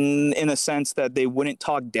in a sense that they wouldn't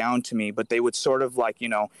talk down to me, but they would sort of like, you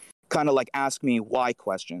know, kind of like ask me why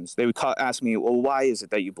questions. They would ask me, well, why is it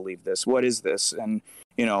that you believe this? What is this? And,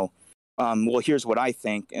 you know, well, here's what I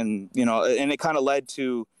think. And, you know, and it kind of led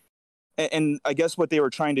to, and I guess what they were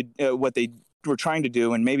trying to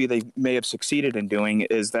do, and maybe they may have succeeded in doing,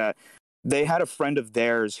 is that they had a friend of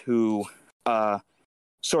theirs who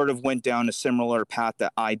sort of went down a similar path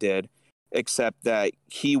that I did, except that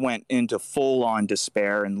he went into full on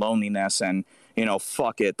despair and loneliness and, you know,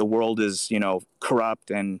 fuck it, the world is, you know,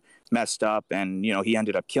 corrupt and messed up, and, you know, he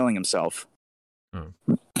ended up killing himself.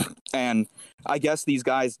 And I guess these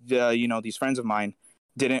guys, you know, these friends of mine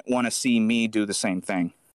didn't want to see me do the same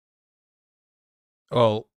thing.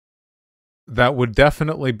 Well, that would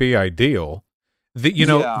definitely be ideal. You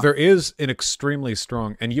know, there is an extremely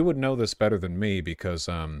strong, and you would know this better than me because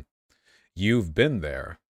you've been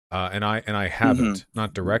there, and I haven't,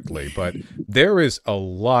 not directly, but there is a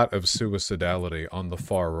lot of suicidality on the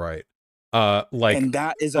far right. Like, and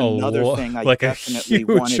that is another thing I like definitely a huge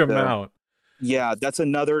wanted amount. Yeah, that's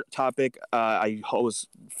another topic. I was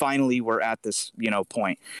finally we're at this, you know,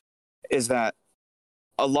 point, is that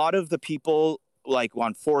a lot of the people like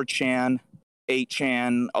on 4chan,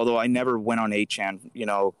 8chan, although I never went on 8chan, you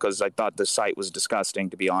know, because I thought the site was disgusting,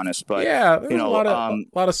 to be honest. But yeah, you know, a lot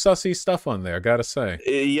of sussy stuff on there, gotta say.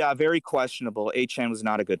 Yeah, very questionable. 8chan was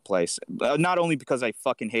not a good place. Not only because I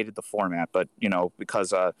fucking hated the format, but, you know,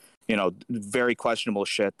 because you know, very questionable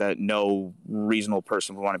shit that no reasonable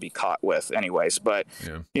person would want to be caught with anyways. But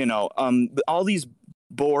you know, all these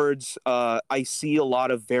boards, I see a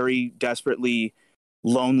lot of very desperately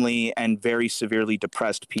lonely and very severely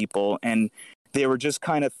depressed people, and they were just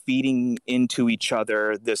kind of feeding into each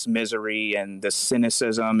other this misery and this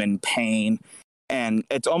cynicism and pain. And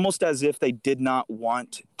it's almost as if they did not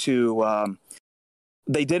want to,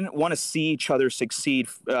 they didn't want to see each other succeed,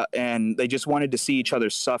 and they just wanted to see each other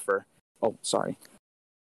suffer. Oh, sorry.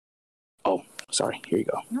 Oh, sorry. Here you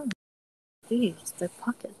go. No, please, they're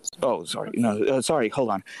pockets. Oh, sorry. No, sorry.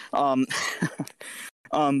 Hold on.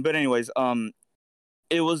 But anyways,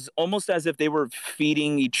 it was almost as if they were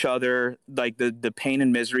feeding each other like the pain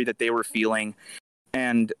and misery that they were feeling,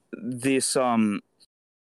 and this and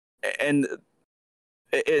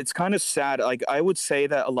it's kind of sad. Like, I would say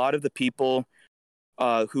that a lot of the people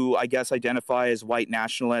who I guess identify as white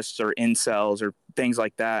nationalists or incels or things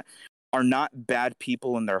like that are not bad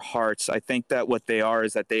people in their hearts. I think that what they are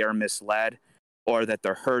is that they are misled, or that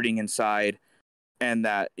they're hurting inside, and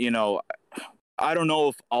that, you know, I don't know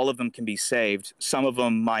if all of them can be saved. Some of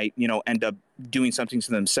them might, you know, end up doing something to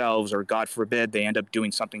themselves, or God forbid, they end up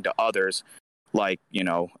doing something to others, like, you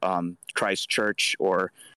know, Christ Church,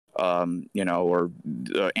 or, you know, or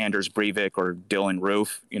Anders Breivik, or Dylan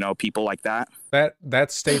Roof, you know, people like that.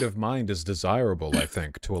 That state of mind is desirable, I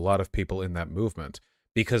think, to a lot of people in that movement,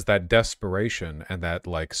 because that desperation and that,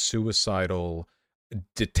 like, suicidal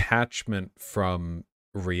detachment from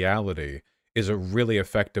reality is a really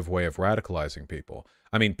effective way of radicalizing people.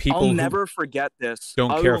 I mean, people I'll never forget this.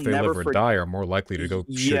 Don't care if they live or die are more likely to go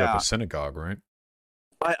shoot up a synagogue, right?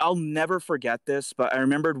 I'll never forget this, but I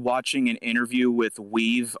remembered watching an interview with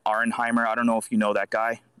Weave Arenheimer. I don't know if you know that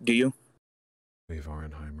guy. Do you? Weave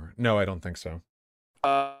Arenheimer? No, I don't think so.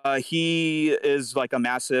 He is like a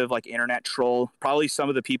massive like internet troll. Probably some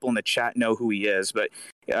of the people in the chat know who he is, but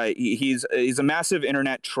he's a massive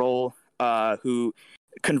internet troll who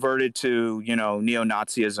converted to, you know,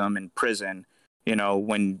 neo-Nazism in prison, you know,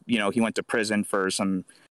 when, you know, he went to prison for some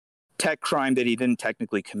tech crime that he didn't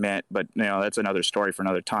technically commit, but, you know, that's another story for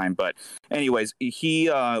another time. But anyways, he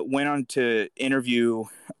went on to interview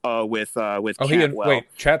with Cantwell. Wait,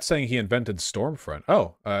 chat's saying he invented Stormfront.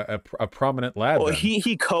 Oh, a prominent lad. Well,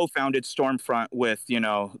 he co-founded Stormfront with, you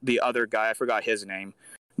know, the other guy. I forgot his name.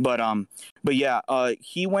 But yeah,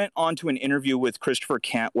 he went on to an interview with Christopher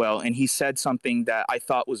Cantwell, and he said something that I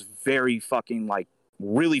thought was very fucking, like,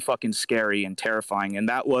 really fucking scary and terrifying. And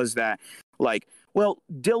that was that, like, well,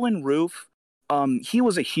 Dylan Roof, he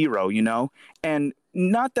was a hero, you know, and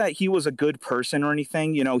not that he was a good person or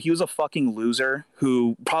anything, you know, he was a fucking loser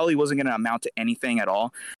who probably wasn't going to amount to anything at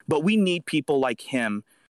all. But we need people like him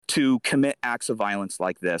to commit acts of violence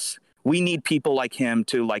like this. We need people like him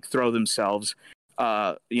to, like, throw themselves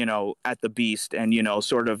you know, at the beast, and, you know,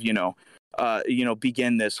 sort of, you know,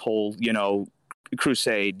 begin this whole, you know,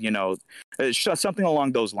 crusade, you know, something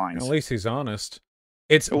along those lines. At least he's honest.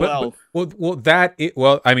 It's I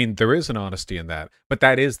mean, there is an honesty in that, but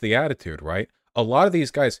that is the attitude, right? A lot of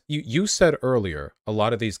these guys, you said earlier, a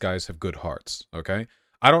lot of these guys have good hearts, okay?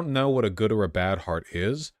 I don't know what a good or a bad heart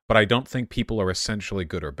is, but I don't think people are essentially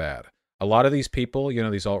good or bad. A lot of these people, you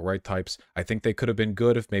know, these alt-right types, I think they could have been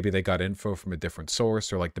good if maybe they got info from a different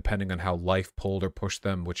source, or like depending on how life pulled or pushed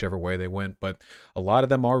them, whichever way they went. But a lot of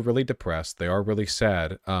them are really depressed. They are really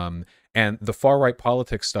sad. And the far-right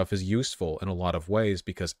politics stuff is useful in a lot of ways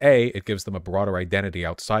because A, it gives them a broader identity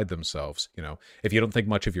outside themselves. You know, if you don't think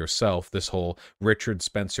much of yourself, this whole Richard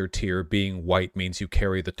Spencer tier being white means you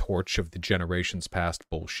carry the torch of the generations past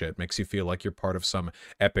bullshit. Makes you feel like you're part of some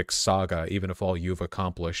epic saga, even if all you've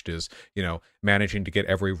accomplished is, you know, managing to get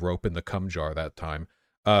every rope in the cum jar that time.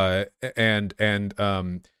 But that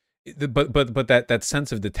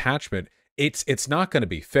sense of detachment, it's not going to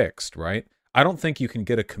be fixed, right? I don't think you can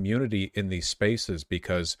get a community in these spaces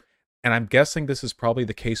because, and I'm guessing this is probably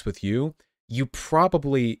the case with you, you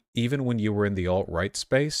probably, even when you were in the alt-right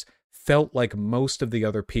space, felt like most of the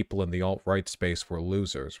other people in the alt-right space were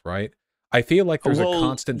losers, right? I feel like there's a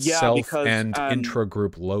constant self and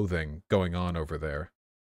intra-group loathing going on over there.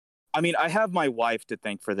 I mean, I have my wife to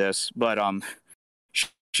thank for this, but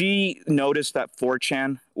she noticed that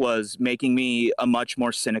 4chan was making me a much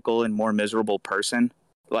more cynical and more miserable person,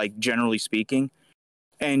 like generally speaking.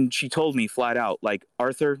 And she told me flat out, like,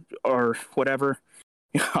 Arthur or whatever.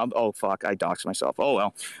 Oh fuck! I doxed myself. Oh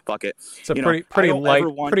well, fuck it. It's a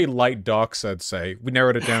pretty light dox, I'd say. We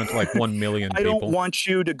narrowed it down to like 1 million people. I don't want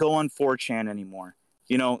you to go on 4chan anymore.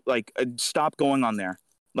 You know, like stop going on there.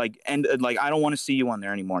 Like I don't want to see you on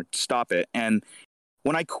there anymore. Stop it. And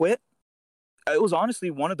when I quit, it was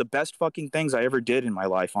honestly one of the best fucking things I ever did in my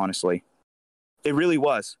life. Honestly, it really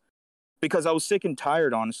was. Because I was sick and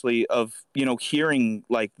tired, honestly, of, you know, hearing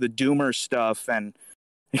like the doomer stuff and,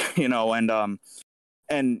 you know, and,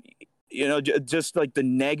 you know, just like the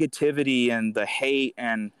negativity and the hate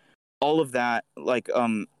and all of that. Like,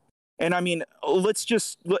 and I mean, let's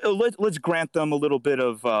grant them a little bit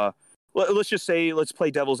of, let's just say, let's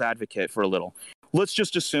play devil's advocate for a little. Let's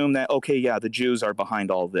just assume that, okay, yeah, the Jews are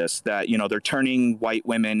behind all this, that, you know, they're turning white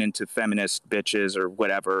women into feminist bitches or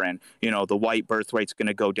whatever. And, you know, the white birth rate's going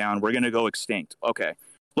to go down. We're going to go extinct. Okay.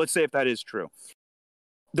 Let's say if that is true.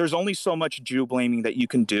 There's only so much Jew blaming that you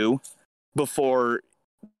can do before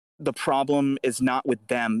the problem is not with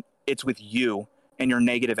them. It's with you and your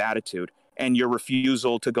negative attitude and your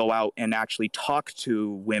refusal to go out and actually talk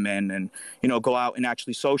to women and, you know, go out and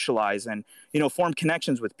actually socialize and, you know, form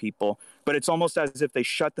connections with people. But it's almost as if they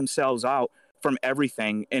shut themselves out from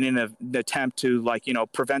everything and in an attempt to, like, you know,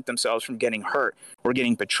 prevent themselves from getting hurt or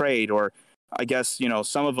getting betrayed. Or I guess, you know,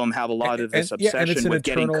 some of them have a lot of this obsession with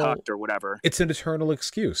getting cucked or whatever. It's an eternal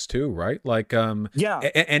excuse too, right? Like,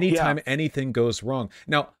 anytime anything goes wrong.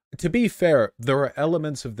 Now, to be fair, there are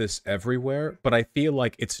elements of this everywhere, but I feel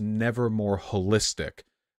like it's never more holistic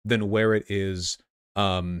than where it is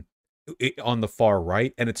on the far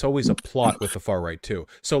right, and it's always a plot with the far right too.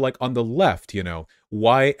 So like on the left, you know,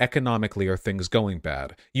 why economically are things going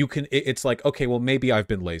bad? You can, it's like, okay, well maybe I've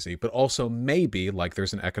been lazy, but also maybe like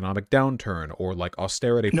there's an economic downturn or like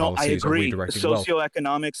austerity policies are redirecting wealth.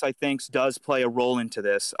 Socioeconomics, I think, does play a role into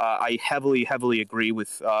this. I heavily heavily agree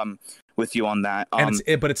with you on that.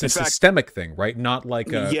 But it's a systemic thing, right? Not like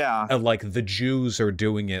like the Jews are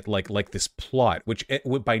doing it like this plot, which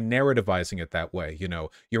by narrativizing it that way, you know,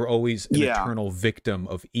 you're always an eternal victim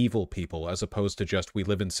of evil people, as opposed to just we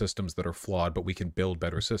live in systems that are flawed, but we can build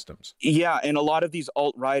better systems. Yeah, and a lot of these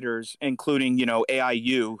alt-righters, including, you know,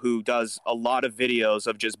 AIU, who does a lot of videos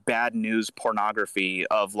of just bad news pornography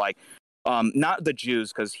of like, not the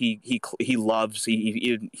Jews, because he loves,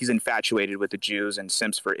 he's infatuated with the Jews and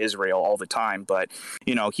simps for Israel all the time. But,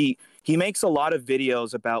 you know, he makes a lot of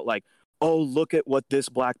videos about like, oh, look at what this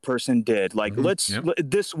black person did. Like,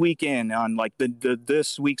 this weekend on like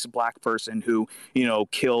this week's black person who, you know,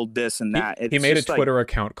 killed this and that. He made a Twitter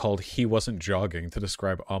account called He Wasn't Jogging to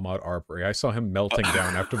describe Ahmaud Arbery. I saw him melting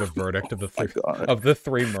down after the verdict of the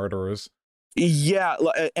three murderers. Yeah,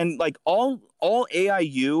 and like all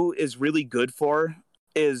AIU is really good for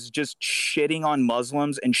is just shitting on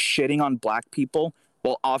Muslims and shitting on black people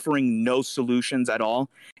while offering no solutions at all,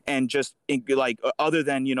 and just like other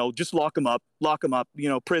than, you know, just lock them up, you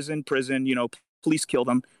know, prison, you know, police kill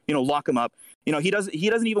them, you know, lock them up. You know, he doesn't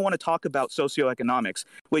even want to talk about socioeconomics,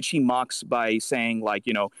 which he mocks by saying like,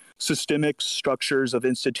 you know, systemic structures of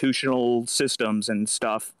institutional systems and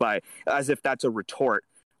stuff, as if that's a retort.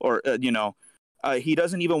 Or, you know, he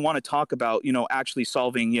doesn't even want to talk about, you know, actually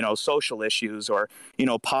solving, you know, social issues or, you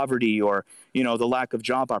know, poverty or, you know, the lack of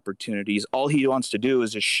job opportunities. All he wants to do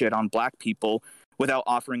is just shit on black people without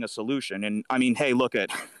offering a solution. And I mean, hey, look at,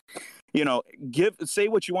 you know, say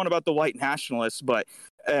what you want about the white nationalists, but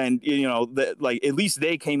and you know, like at least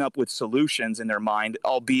they came up with solutions in their mind,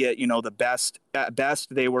 albeit you know, the best at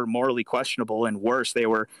best they were morally questionable, and worse they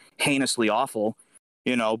were heinously awful.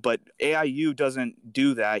 You know, but AIU doesn't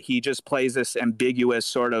do that. He just plays this ambiguous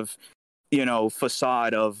sort of, you know,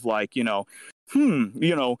 facade of like, you know,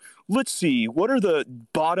 you know, let's see, what are the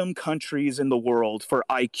bottom countries in the world for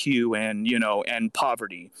IQ and, you know, and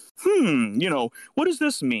poverty? You know, what does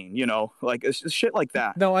this mean? You know, like it's shit like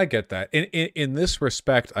that. No, I get that. In this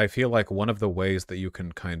respect, I feel like one of the ways that you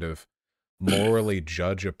can kind of morally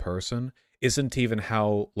judge a person isn't even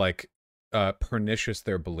how like pernicious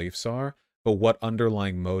their beliefs are, but what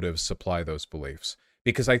underlying motives supply those beliefs.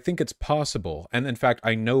 Because I think it's possible, and in fact,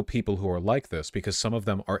 I know people who are like this because some of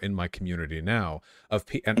them are in my community now.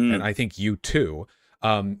 And I think you too,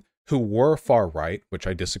 who were far right, which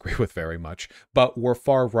I disagree with very much, but were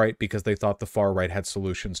far right because they thought the far right had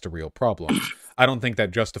solutions to real problems. I don't think that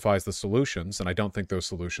justifies the solutions, and I don't think those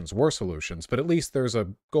solutions were solutions, but at least there's a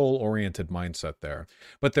goal-oriented mindset there.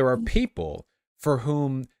 But there are people for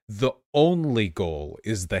whom the only goal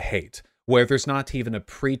is the hate, where there's not even a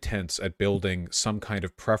pretense at building some kind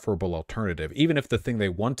of preferable alternative. Even if the thing they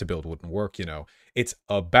want to build wouldn't work, you know, it's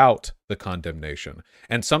about the condemnation.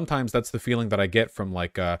 And sometimes that's the feeling that I get from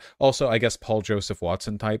like, also, I guess, Paul Joseph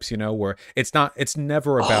Watson types, you know, where it's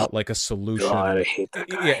never about like a solution. God, I hate that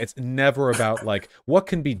guy. Yeah, it's never about like, what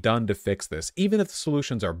can be done to fix this? Even if the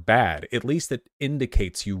solutions are bad, at least it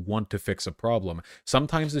indicates you want to fix a problem.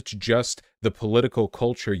 Sometimes it's just the political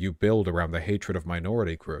culture you build around the hatred of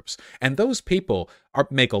minority groups. And those people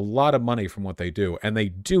make a lot of money from what they do, and they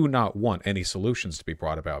do not want any solutions to be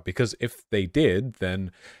brought about, because if they did,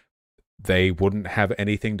 then they wouldn't have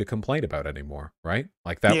anything to complain about anymore, right?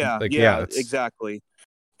 Like that. Yeah, like, yeah, exactly.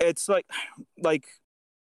 It's like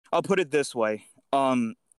I'll put it this way.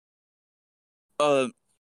 The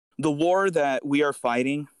war that we are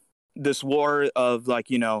fighting, this war of like,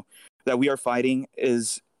 you know, that we are fighting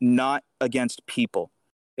is not against people.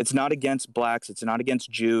 It's not against blacks. It's not against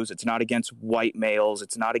Jews. It's not against white males.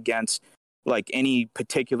 It's not against like any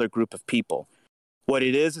particular group of people. What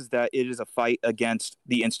it is that it is a fight against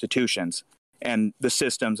the institutions and the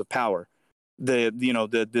systems of power.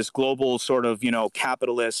 This global sort of, you know,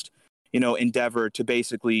 capitalist, you know, endeavor to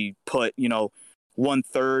basically put, you know, one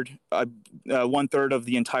third of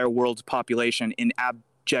the entire world's population in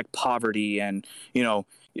abject poverty, and, you know,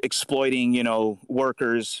 exploiting, you know,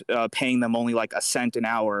 workers, paying them only like a cent an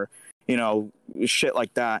hour, you know, shit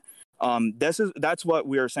like that. That's what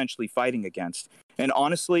we're essentially fighting against. And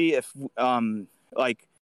honestly, if like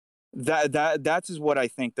that is what I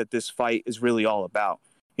think that this fight is really all about,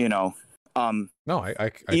 you know. No, I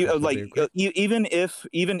like agree. even if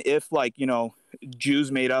like, you know,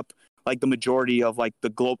 Jews made up like the majority of like the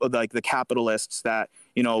global, like the capitalists that,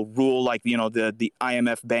 you know, rule like, you know, the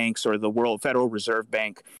IMF banks or the World Federal Reserve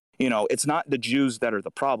Bank. You know, it's not the Jews that are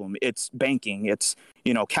the problem. It's banking. It's,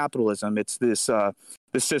 you know, capitalism. It's this the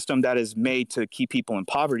system that is made to keep people in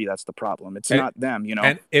poverty. That's the problem. It's not them, you know.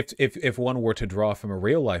 And if one were to draw from a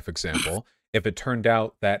real life example, if it turned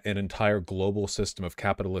out that an entire global system of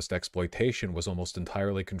capitalist exploitation was almost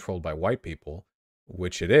entirely controlled by white people,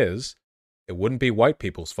 which it is, it wouldn't be white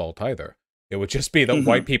people's fault either. It would just be that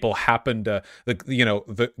white people happened to,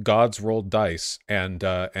 the gods rolled dice, and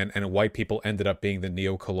white people ended up being the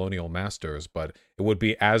neo-colonial masters. But it would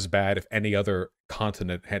be as bad if any other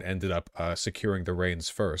continent had ended up securing the reins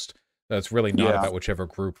first. That's really not about whichever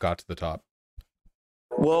group got to the top.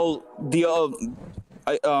 Well, what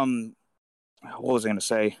was I going to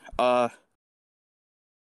say? The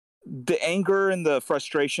anger and the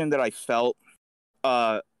frustration that I felt,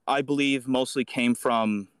 I believe mostly came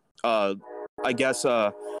from, I guess,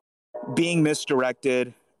 being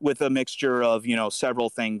misdirected with a mixture of, you know, several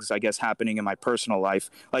things, I guess, happening in my personal life.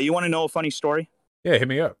 You want to know a funny story? Yeah, hit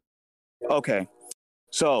me up. Okay.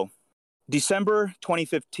 So, December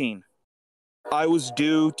 2015, I was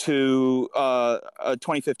due to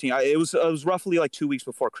 2015. It was roughly like 2 weeks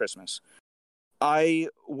before Christmas. I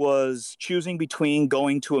was choosing between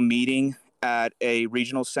going to a meeting at a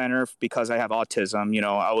regional center because I have autism. You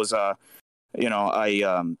know, I was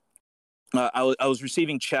I was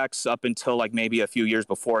receiving checks up until like maybe a few years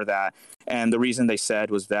before that, and the reason they said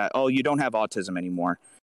was that, oh, you don't have autism anymore.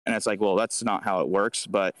 And it's like, well, that's not how it works.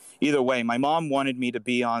 But either way, my mom wanted me to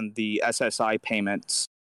be on the SSI payments,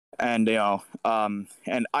 and you know,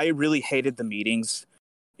 and I really hated the meetings.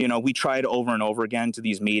 You know, we tried over and over again to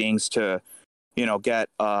these meetings to, you know, get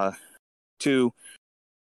to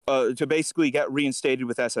basically get reinstated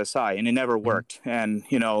with SSI, and it never worked. And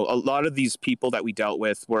you know, a lot of these people that we dealt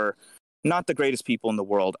with were not the greatest people in the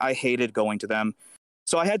world. I hated going to them.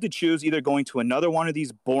 So I had to choose either going to another one of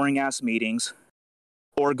these boring ass meetings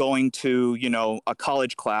or going to, a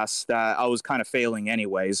college class that I was kind of failing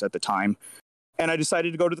anyways at the time. And I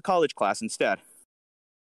decided to go to the college class instead.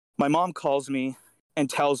 My mom calls me and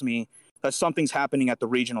tells me that something's happening at the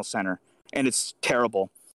regional center and it's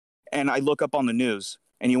terrible. And I look up on the news,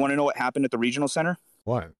 and you want to know what happened at the regional center?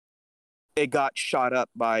 What? It got shot up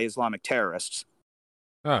by Islamic terrorists.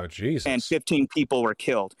 Oh, Jesus. And 15 people were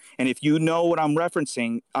killed. And if you know what I'm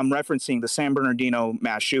referencing the San Bernardino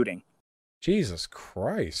mass shooting. Jesus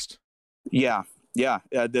Christ. Yeah.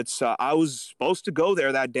 That's I was supposed to go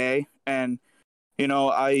there that day, and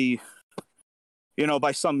by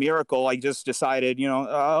some miracle, I just decided,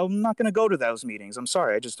 I'm not going to go to those meetings. I'm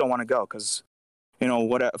sorry, I just don't want to go because,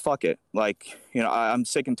 fuck it. Like, I'm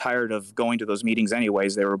sick and tired of going to those meetings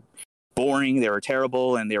anyways. They were boring, they were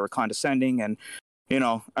terrible, and they were condescending. And,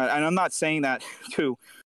 and I'm not saying that to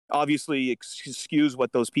obviously excuse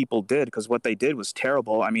what those people did, because what they did was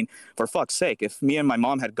terrible. I mean, for fuck's sake, if me and my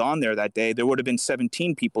mom had gone there that day, there would have been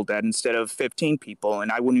 17 people dead instead of 15 people,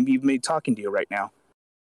 and I wouldn't even be talking to you right now.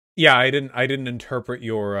 Yeah, I didn't interpret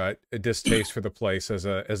your distaste for the place as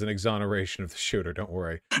an exoneration of the shooter. Don't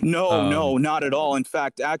worry. No, not at all. In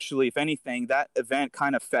fact, actually, if anything, that event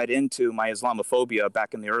kind of fed into my Islamophobia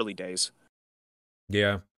back in the early days.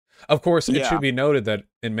 Yeah. Of course, it should be noted that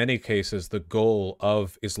in many cases, the goal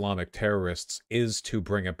of Islamic terrorists is to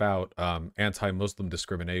bring about anti-Muslim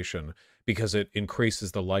discrimination, because it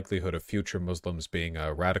increases the likelihood of future Muslims being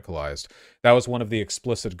radicalized. That was one of the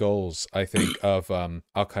explicit goals, I think, of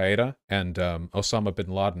Al-Qaeda and Osama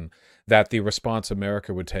bin Laden, that the response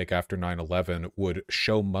America would take after 9/11 would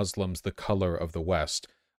show Muslims the color of the West.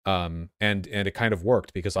 And it kind of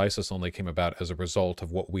worked, because ISIS only came about as a result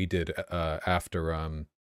of what we did after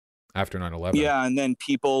 9/11. Yeah, and then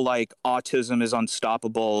people like Autism is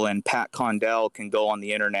Unstoppable and Pat Condell can go on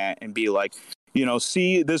the internet and be like,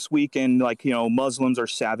 see this weekend, like, Muslims are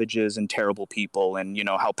savages and terrible people, and,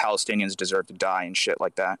 how Palestinians deserve to die and shit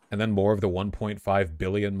like that. And then more of the 1.5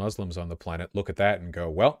 billion Muslims on the planet look at that and go,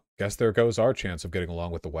 well, guess there goes our chance of getting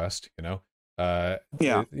along with the West, Yeah.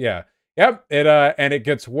 Yep. And it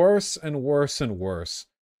gets worse and worse and worse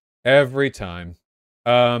every time.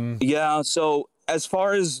 Yeah, so as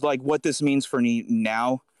far as like what this means for me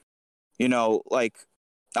now, like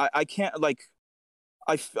I can't, like,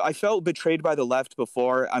 I felt betrayed by the left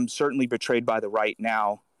before. I'm certainly betrayed by the right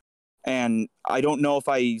now. And I don't know if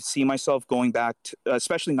I see myself going back to,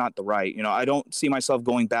 especially not the right, I don't see myself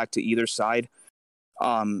going back to either side.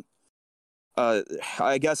 I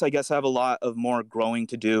guess I have a lot of more growing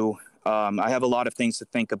to do. I have a lot of things to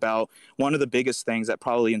think about. One of the biggest things that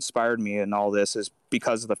probably inspired me in all this is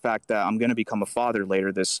because of the fact that I'm going to become a father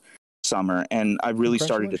later this summer. And I really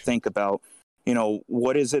started to think about,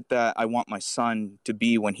 what is it that I want my son to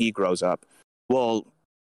be when he grows up? Well,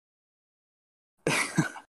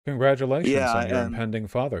 congratulations on your impending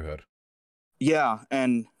fatherhood. Yeah.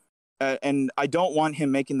 And I don't want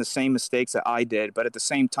him making the same mistakes that I did, but at the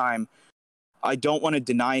same time, I don't want to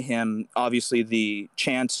deny him, obviously, the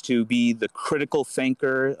chance to be the critical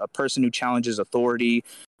thinker, a person who challenges authority,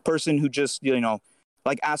 person who just,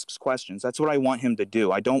 like asks questions. That's what I want him to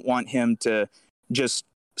do. I don't want him to just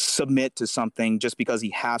submit to something just because he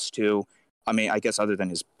has to. I mean, I guess other than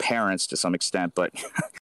his parents to some extent, but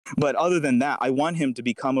but other than that, I want him to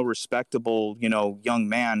become a respectable, young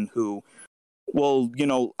man who will,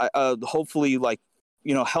 hopefully, like,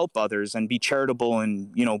 help others and be charitable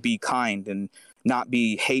and, be kind and not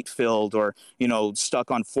be hate-filled or,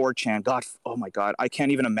 stuck on 4chan. God, oh my God, I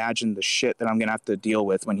can't even imagine the shit that I'm going to have to deal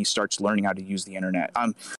with when he starts learning how to use the internet.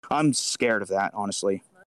 I'm scared of that, honestly.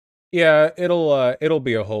 Yeah, it'll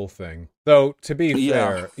be a whole thing. Though, to be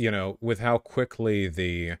fair, with how quickly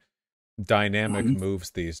the dynamic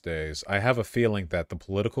moves these days, I have a feeling that the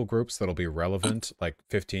political groups that'll be relevant like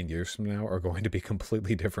 15 years from now are going to be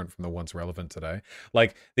completely different from the ones relevant today.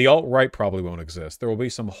 Like, the alt-right probably won't exist. There will be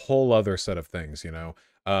some whole other set of things,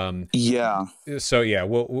 Yeah. So yeah,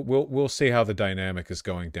 we'll see how the dynamic is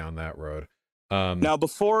going down that road. Now,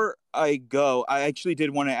 before I go, I actually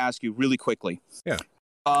did want to ask you really quickly. Yeah.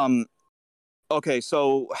 Okay,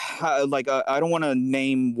 so like I don't want to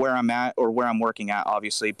name where I'm at or where I'm working at,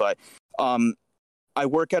 obviously, but I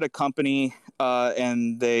work at a company,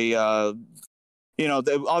 and they,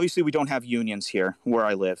 obviously we don't have unions here where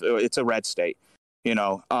I live. It's a red state,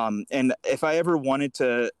 and if I ever wanted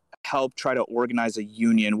to help try to organize a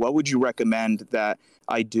union, what would you recommend that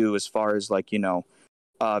I do as far as, like,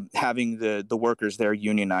 having the workers there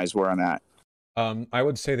unionize where I'm at? I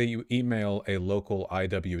would say that you email a local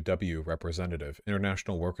IWW representative,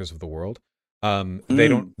 International Workers of the World.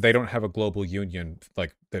 Mm. They don't have a global union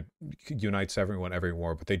like that unites everyone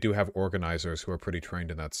everywhere, but they do have organizers who are pretty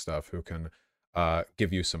trained in that stuff who can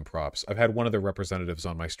give you some props. I've had one of the representatives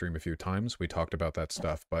on my stream a few times. We talked about that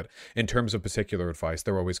stuff, but in terms of particular advice,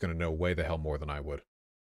 they're always going to know way the hell more than I would.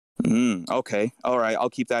 Okay. All right. I'll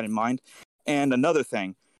keep that in mind. And another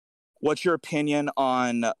thing, what's your opinion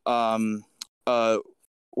on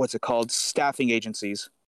what's it called? Staffing agencies.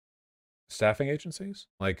 Staffing agencies?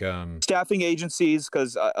 Like Staffing agencies,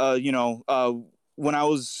 because when I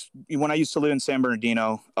used to live in San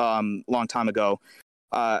Bernardino, long time ago,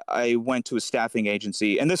 I went to a staffing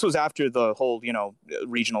agency, and this was after the whole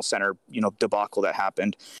regional center debacle that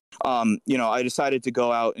happened. I decided to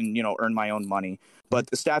go out and earn my own money, but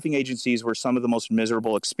the staffing agencies were some of the most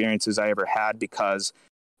miserable experiences I ever had because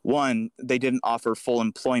one, they didn't offer full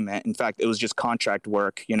employment. In fact, it was just contract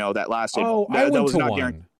work, that lasted. Oh, I That went was to not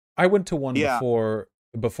one. I went to one Yeah. before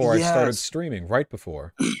I started Yes. streaming, right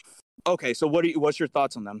before. Okay, so what's your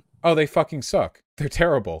thoughts on them? Oh, they fucking suck. They're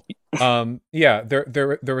terrible. Yeah,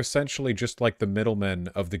 they're essentially just like the middlemen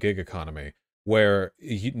of the gig economy, where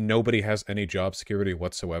nobody has any job security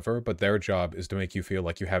whatsoever, but their job is to make you feel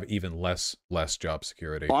like you have even less job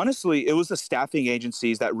security. Honestly, it was the staffing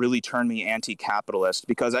agencies that really turned me anti-capitalist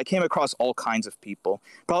because I came across all kinds of people.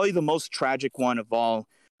 Probably the most tragic one of all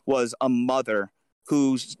was a mother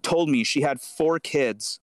who told me she had 4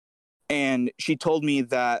 kids, and she told me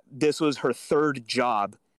that this was her third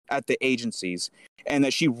job at the agencies and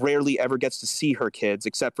that she rarely ever gets to see her kids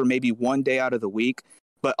except for maybe one day out of the week.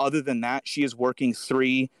 But other than that, she is working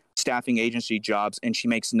 3 staffing agency jobs and she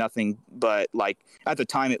makes nothing but, like, at the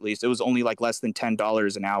time at least, it was only like less than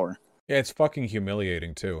 $10 an hour. Yeah, it's fucking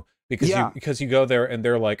humiliating too. Because Yeah. you go there and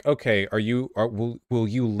they're like, "Okay, will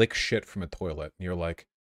you lick shit from a toilet?" And you're like,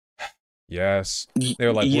 "Yes."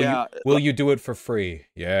 They're like, Yeah. will you do it for free?"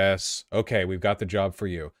 "Yes." "Okay, we've got the job for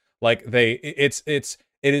you." Like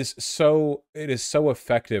it is so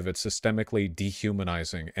effective at systemically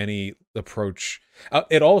dehumanizing any approach.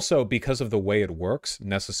 It also, because of the way it works,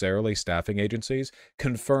 necessarily staffing agencies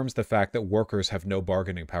confirms the fact that workers have no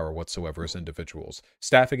bargaining power whatsoever as individuals.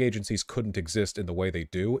 Staffing agencies couldn't exist in the way they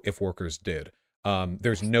do if workers did.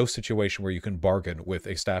 There's no situation where you can bargain with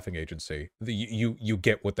a staffing agency. You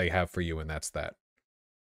get what they have for you, and that's that.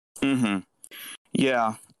 Mm-hmm.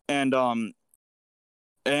 Yeah. And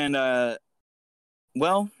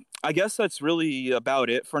well, I guess that's really about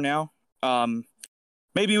it for now.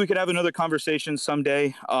 Maybe we could have another conversation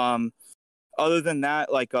someday. Other than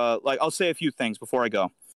that, like I'll say a few things before I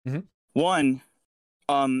go. Mhm. One,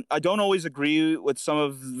 I don't always agree with some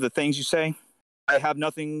of the things you say. I have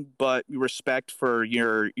nothing but respect for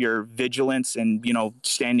your vigilance and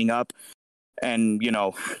standing up and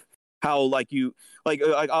how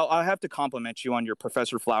I have to compliment you on your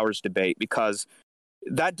Professor Flowers debate because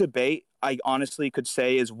that debate, I honestly could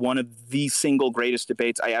say, is one of the single greatest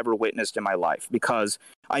debates I ever witnessed in my life because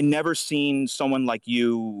I never seen someone like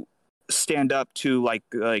you stand up to like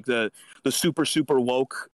the super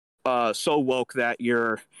woke, so woke that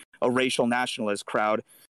you're a racial nationalist crowd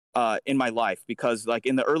in my life. Because like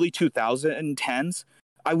in the early 2010s,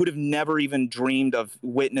 I would have never even dreamed of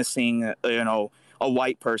witnessing a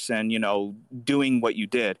white person doing what you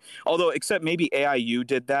did. Although except maybe AIU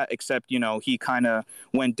did that, except he kind of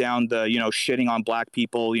went down the shitting on black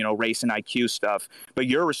people, race and IQ stuff. But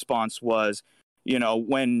your response was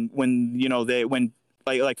when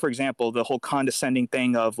like for example the whole condescending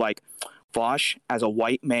thing of like, Vosh, as a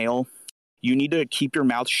white male, you need to keep your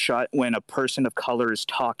mouth shut when a person of color is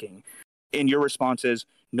talking. And your response is,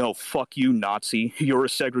 no, fuck you, Nazi. You're a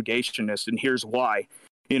segregationist, and here's why.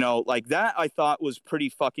 Like that I thought was pretty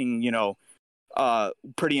fucking,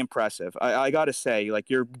 pretty impressive. I gotta say, like,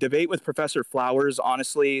 your debate with Professor Flowers,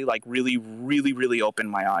 honestly, like, really, really, really opened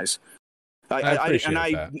my eyes. I appreciate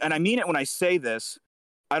that. And I mean it when I say this.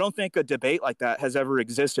 I don't think a debate like that has ever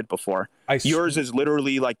existed before. Yours is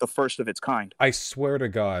literally like the first of its kind. I swear to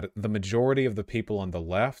God, the majority of the people on the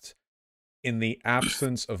left, in the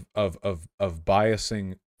absence of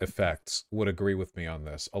biasing effects, would agree with me on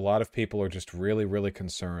this. A lot of people are just really, really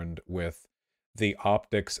concerned with the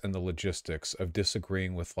optics and the logistics of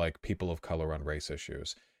disagreeing with like people of color on race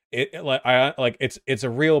issues. It's a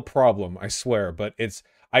real problem, I swear, but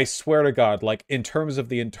I swear to God, like in terms of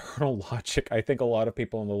the internal logic, I think a lot of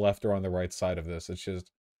people on the left are on the right side of this. It's just,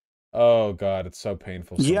 oh God, it's so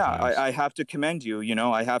painful sometimes. Yeah, I have to commend you.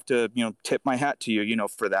 I have to tip my hat to you.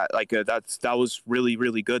 For that. Like that was really,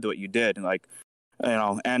 really good what you did. And like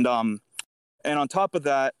and on top of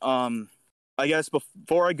that, I guess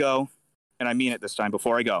before I go, and I mean it this time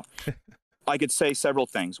before I go, I could say several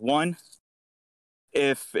things. One,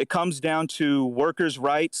 if it comes down to workers'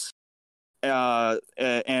 rights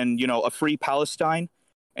and, you know, a free Palestine,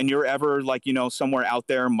 and you're ever like, you know, somewhere out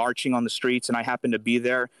there marching on the streets and I happen to be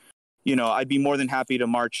there, you know, I'd be more than happy to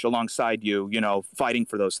march alongside you, you know, fighting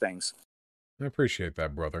for those things. I appreciate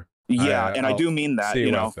that, brother. Yeah, and I I'll do mean that, see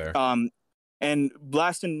you know. out there. And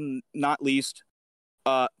last and not least,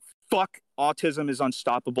 fuck autism is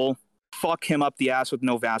unstoppable. Fuck him up the ass with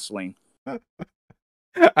no Vaseline. I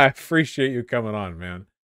appreciate you coming on, man.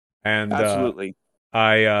 And Absolutely.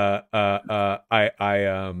 I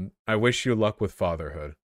wish you luck with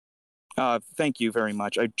fatherhood. Thank you very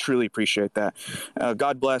much. I truly appreciate that.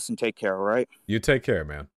 God bless and take care, all right? You take care,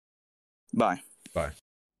 man. Bye. Bye.